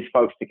want these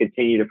folks to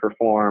continue to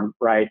perform,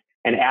 right,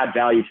 and add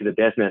value to the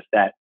business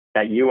that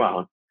you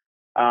own.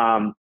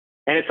 And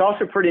it's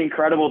also pretty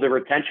incredible, the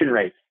retention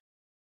rates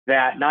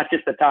that not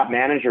just the top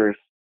managers,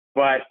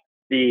 but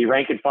the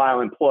rank and file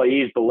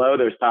employees below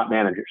those top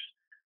managers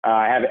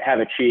have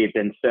achieved.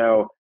 And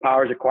so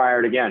Power's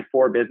acquired, again,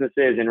 4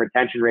 businesses, and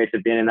retention rates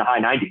have been in the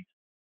high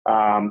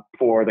 90s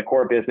for the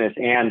core business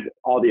and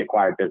all the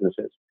acquired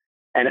businesses.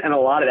 And a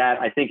lot of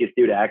that, I think, is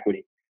due to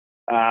equity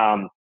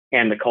and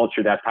the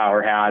culture that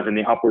Power has and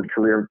the upward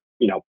career,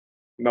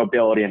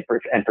 mobility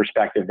and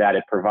perspective that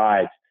it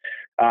provides.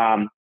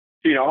 So,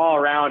 all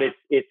around,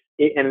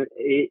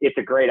 it's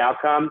a great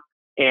outcome.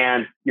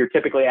 And you're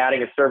typically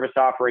adding a service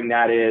offering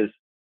that is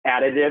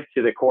additive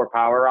to the core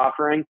Power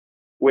offering,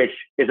 which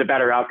is a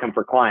better outcome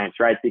for clients,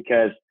 right?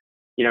 Because,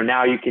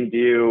 now you can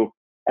do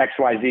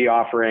XYZ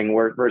offering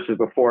versus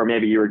before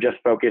maybe you were just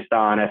focused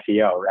on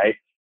SEO, right?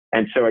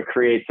 And so it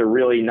creates a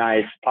really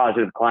nice,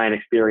 positive client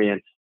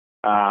experience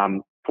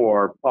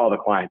for all the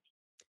clients.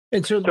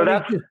 And so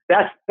that's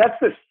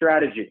the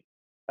strategy.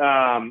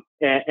 And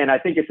I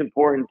think it's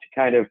important to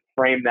kind of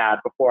frame that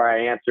before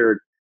I answered,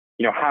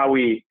 how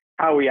we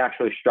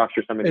actually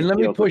structure some of these deals.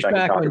 And let me push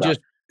back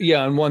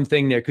on one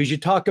thing there, because you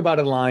talk about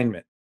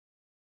alignment,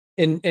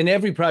 and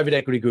every private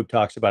equity group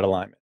talks about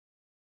alignment.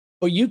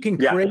 But you can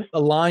create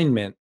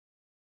alignment.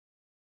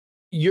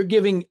 You're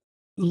giving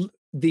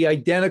the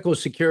identical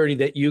security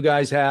that you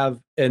guys have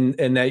and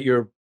that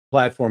your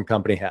platform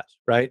company has,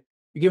 right?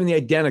 You're giving the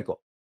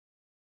identical.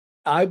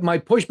 My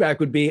pushback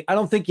would be, I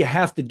don't think you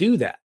have to do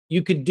that.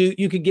 You could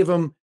give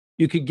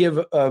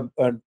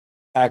an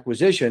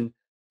acquisition,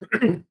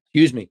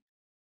 excuse me,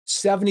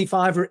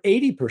 75 or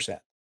 80%.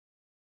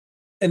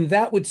 And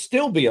that would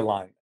still be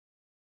alignment.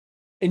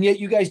 And yet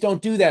you guys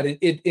don't do that.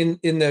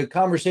 In the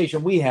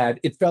conversation we had,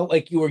 it felt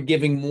like you were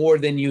giving more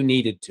than you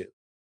needed to.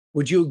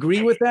 Would you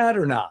agree with that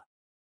or not?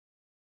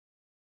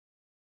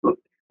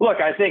 Look,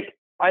 I think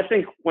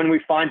when we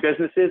find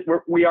businesses,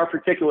 we are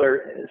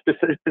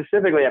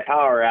specifically at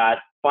Power at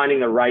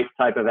finding the right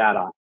type of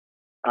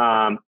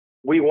add-on.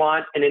 We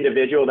want an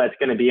individual that's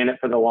going to be in it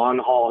for the long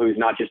haul, who's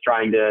not just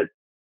trying to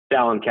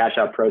sell and cash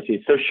out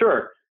proceeds. So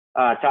sure,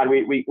 Todd,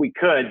 we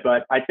could,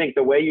 but I think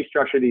the way you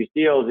structure these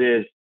deals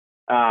is,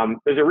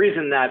 there's a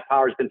reason that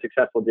Power's been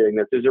successful doing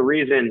this. There's a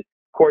reason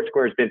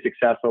CourtSquare's been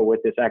successful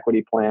with this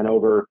equity plan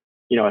over,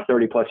 a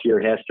 30+ year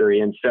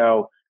history. And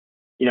so,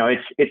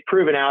 it's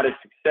proven out as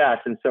success.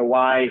 And so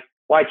why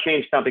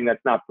change something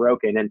that's not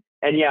broken?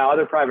 And yeah,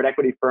 other private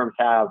equity firms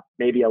have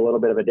maybe a little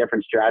bit of a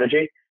different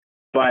strategy,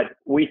 but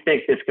we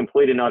think this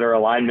complete and utter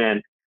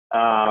alignment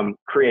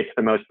creates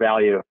the most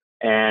value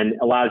and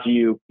allows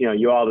you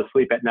all to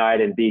sleep at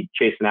night and be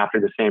chasing after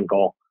the same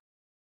goal.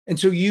 And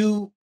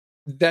so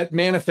that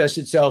manifests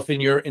itself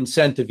in your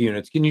incentive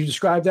units. Can you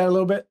describe that a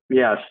little bit?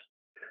 Yes.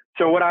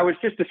 So what I was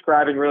just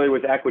describing really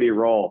was equity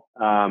roll,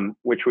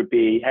 which would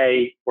be,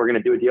 hey, we're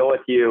going to do a deal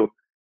with you.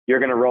 You're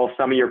going to roll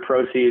some of your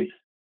proceeds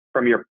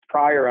from your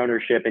prior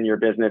ownership in your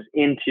business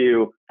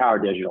into Power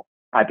Digital,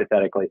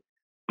 hypothetically.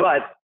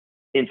 But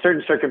in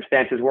certain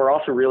circumstances, we're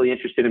also really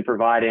interested in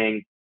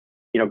providing,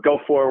 go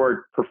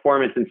forward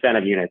performance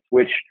incentive units,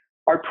 which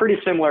are pretty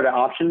similar to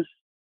options,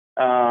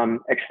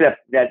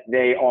 except that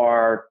they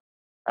are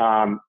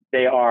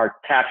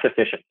tax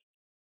efficient,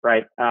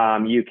 right?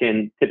 You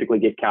can typically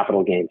get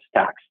capital gains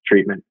tax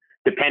treatment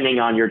depending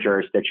on your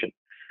jurisdiction.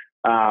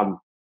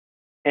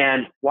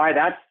 And why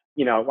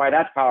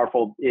that's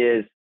powerful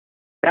is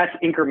that's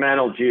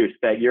incremental juice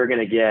that you're going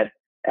to get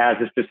as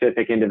a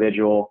specific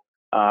individual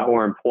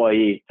or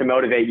employee to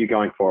motivate you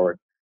going forward.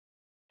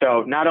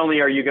 So not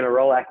only are you going to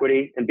roll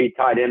equity and be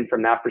tied in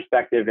from that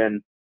perspective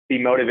and be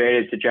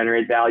motivated to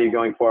generate value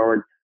going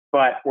forward,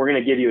 but we're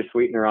going to give you a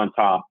sweetener on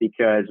top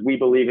because we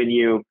believe in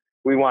you.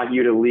 We want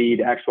you to lead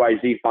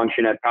XYZ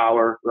function at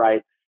Power,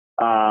 right?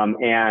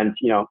 And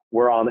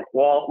we are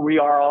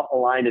all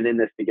aligned and in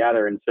this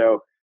together. And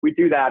so we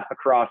do that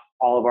across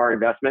all of our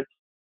investments.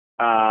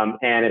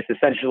 And it's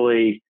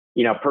essentially,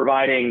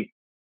 diluting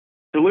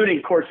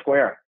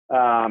CourtSquare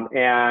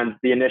and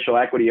the initial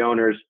equity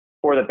owners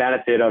for the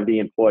benefit of the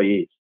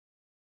employees.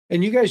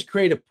 And you guys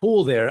create a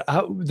pool there.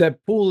 That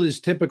pool is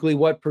typically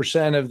what %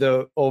 of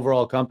the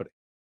overall company?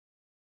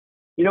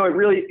 It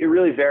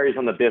really varies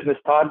on the business,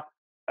 Todd.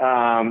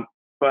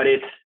 But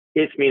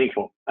it's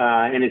meaningful,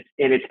 and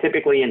it's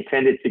typically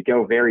intended to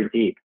go very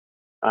deep.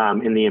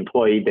 in the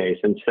employee base.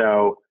 And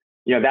so,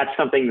 that's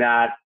something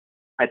that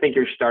I think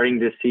you're starting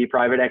to see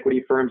private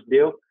equity firms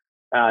do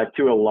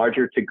to a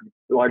larger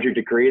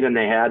degree than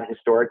they had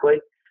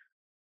historically.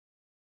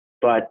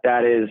 But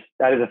that is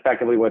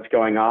effectively what's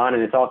going on,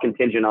 and it's all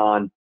contingent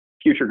on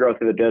future growth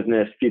of the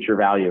business, future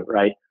value,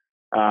 right?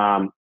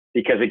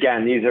 Because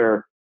again, these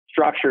are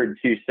structured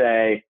to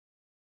say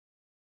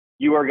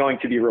you are going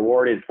to be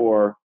rewarded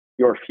for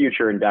your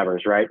future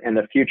endeavors, right? And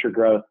the future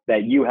growth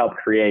that you help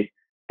create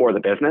for the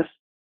business.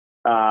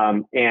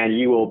 And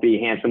you will be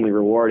handsomely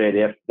rewarded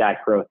if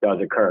that growth does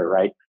occur,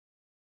 right?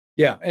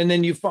 Yeah. And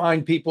then you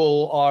find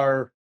people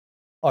are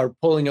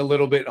pulling a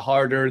little bit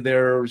harder.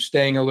 They're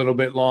staying a little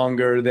bit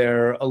longer.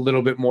 They're a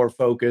little bit more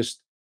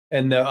focused,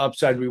 and the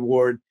upside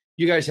reward.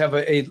 You guys have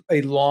a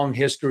long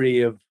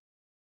history of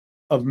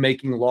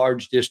making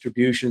large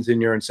distributions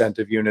in your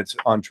incentive units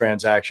on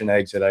transaction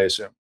exit, I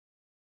assume.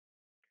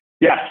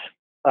 Yes,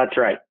 that's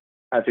right.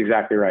 That's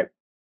exactly right.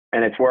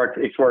 And it's worked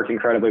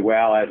incredibly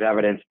well, as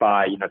evidenced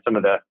by, some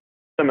of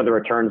the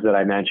returns that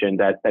I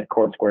mentioned that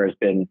Court Square has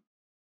been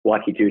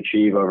lucky to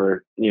achieve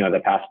over,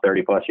 the past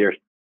 30 plus years.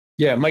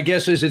 Yeah. My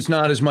guess is it's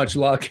not as much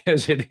luck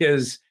as it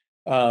is,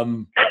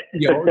 the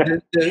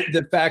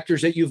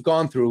factors that you've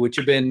gone through, which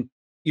have been,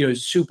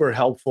 super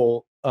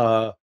helpful.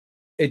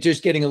 It's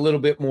just getting a little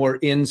bit more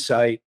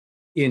insight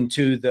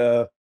into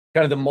the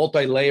kind of the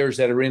multi-layers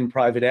that are in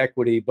private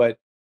equity. But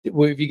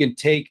if you can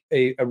take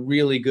a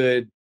really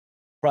good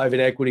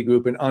private equity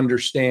group and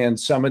understand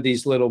some of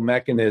these little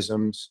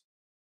mechanisms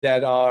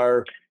that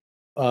are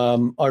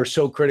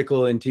so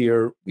critical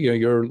into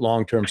your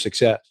long-term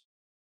success.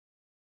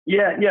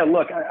 Yeah.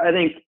 Look, I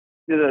think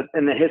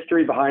and the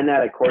history behind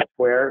that at Court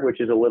Square,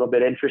 which is a little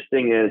bit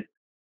interesting, is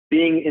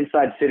being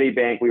inside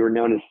Citibank. We were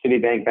known as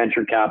Citibank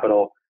Venture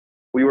Capital.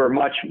 We were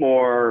much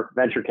more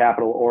venture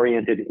capital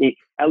oriented,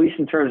 at least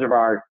in terms of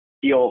our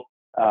deal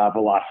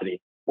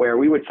velocity, where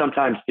we would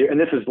sometimes do, and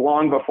this is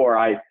long before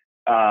I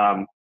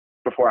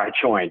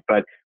joined,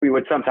 but we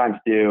would sometimes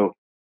do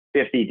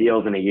 50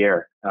 deals in a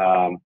year.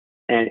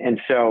 And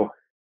so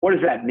what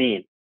does that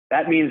mean?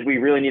 That means we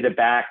really need to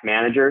back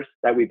managers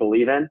that we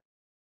believe in,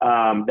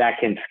 that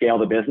can scale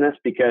the business.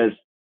 Because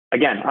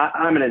again,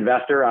 I'm an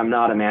investor. I'm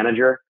not a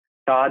manager,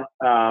 Todd.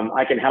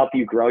 I can help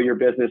you grow your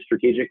business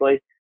strategically,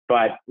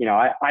 but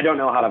I don't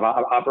know how to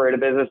operate a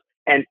business.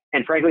 And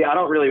frankly, I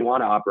don't really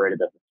want to operate a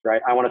business,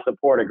 right? I want to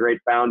support a great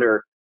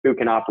founder who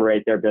can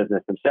operate their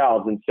business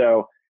themselves. And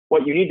so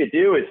what you need to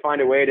do is find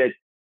a way to,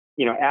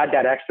 add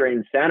that extra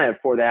incentive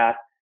for that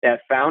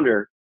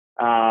founder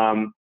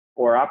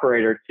or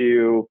operator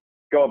to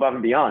go above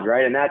and beyond,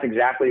 right? And that's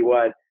exactly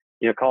what,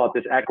 call it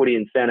this equity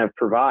incentive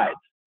provides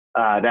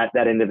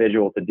that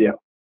individual to do.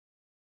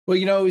 Well,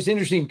 it was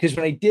interesting because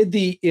when I did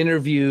the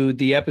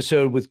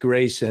episode with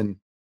Grayson,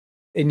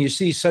 and you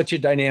see such a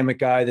dynamic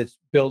guy that's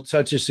built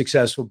such a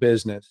successful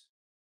business,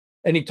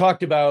 and he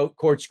talked about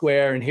Court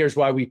Square and here's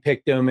why we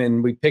picked him,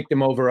 and we picked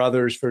him over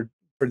others for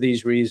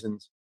these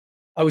reasons.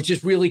 I was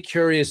just really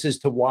curious as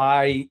to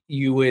why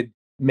you would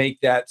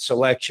make that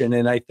selection.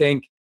 And I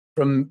think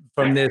from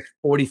this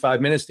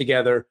 45 minutes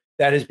together,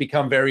 that has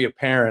become very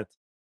apparent.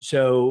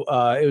 So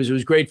it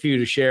was great for you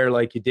to share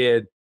like you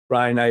did,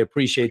 Brian. I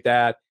appreciate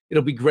that.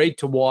 It'll be great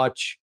to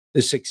watch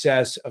the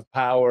success of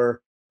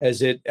Power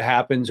as it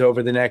happens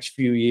over the next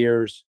few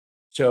years.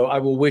 So I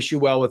will wish you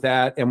well with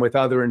that and with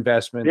other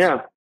investments.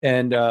 Yeah.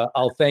 And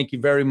I'll thank you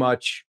very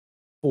much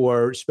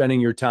for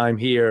spending your time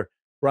here.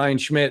 Brian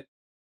Schmidt,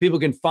 people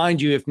can find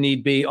you if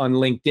need be on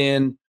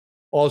LinkedIn.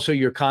 Also,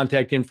 your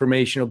contact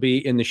information will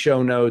be in the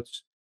show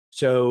notes.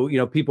 So,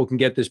 people can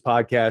get this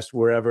podcast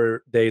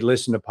wherever they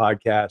listen to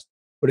podcasts.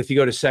 But if you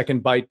go to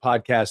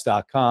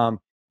secondbitepodcast.com,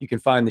 you can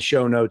find the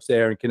show notes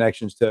there and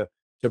connections to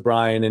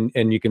Brian,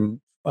 and you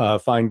can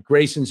find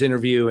Grayson's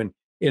interview and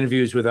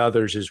interviews with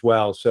others as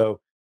well.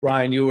 So,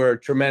 Brian, you were a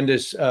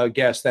tremendous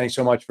guest. Thanks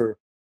so much for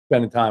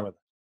spending time with us.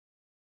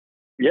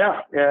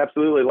 Yeah,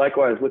 absolutely.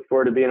 Likewise. Look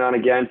forward to being on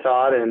again,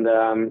 Todd. And,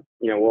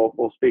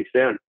 we'll speak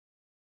soon.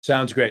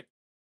 Sounds great.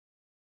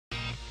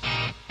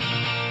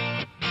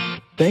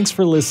 Thanks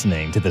for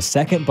listening to the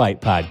Second Bite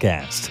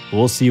Podcast.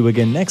 We'll see you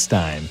again next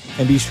time,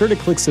 and be sure to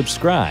click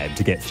subscribe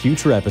to get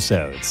future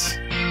episodes.